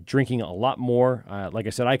drinking a lot more. Like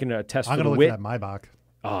I said, I can attest I'm to going the to wit. look at that Maybach.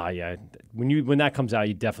 Oh, yeah. When that comes out,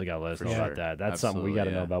 you definitely got to let us know about that. That's something we got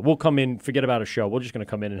to know yeah. about. We'll come in, forget about a show. We're just going to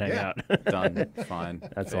come in and hang out. Done. Fine.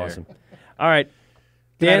 That's Fair. awesome. All right.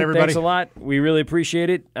 Good night, Dan, everybody. thanks a lot. We really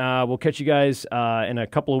appreciate it. We'll catch you guys in a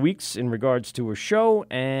couple of weeks in regards to a show.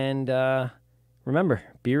 And remember,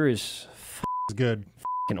 beer is It's good.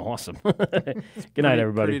 f***ing awesome. Good night,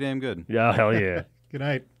 everybody. Pretty damn good. Yeah, hell yeah. Good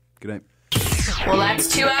night. Good night. Well, that's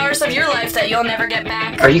 2 hours of your life that you'll never get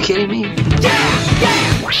back. Are you kidding me? Please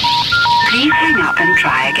hang up and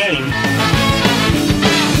try again.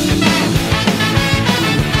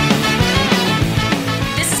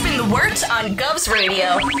 This has been The Wørt on Govs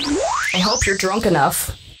Radio. I hope you're drunk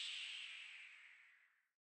enough.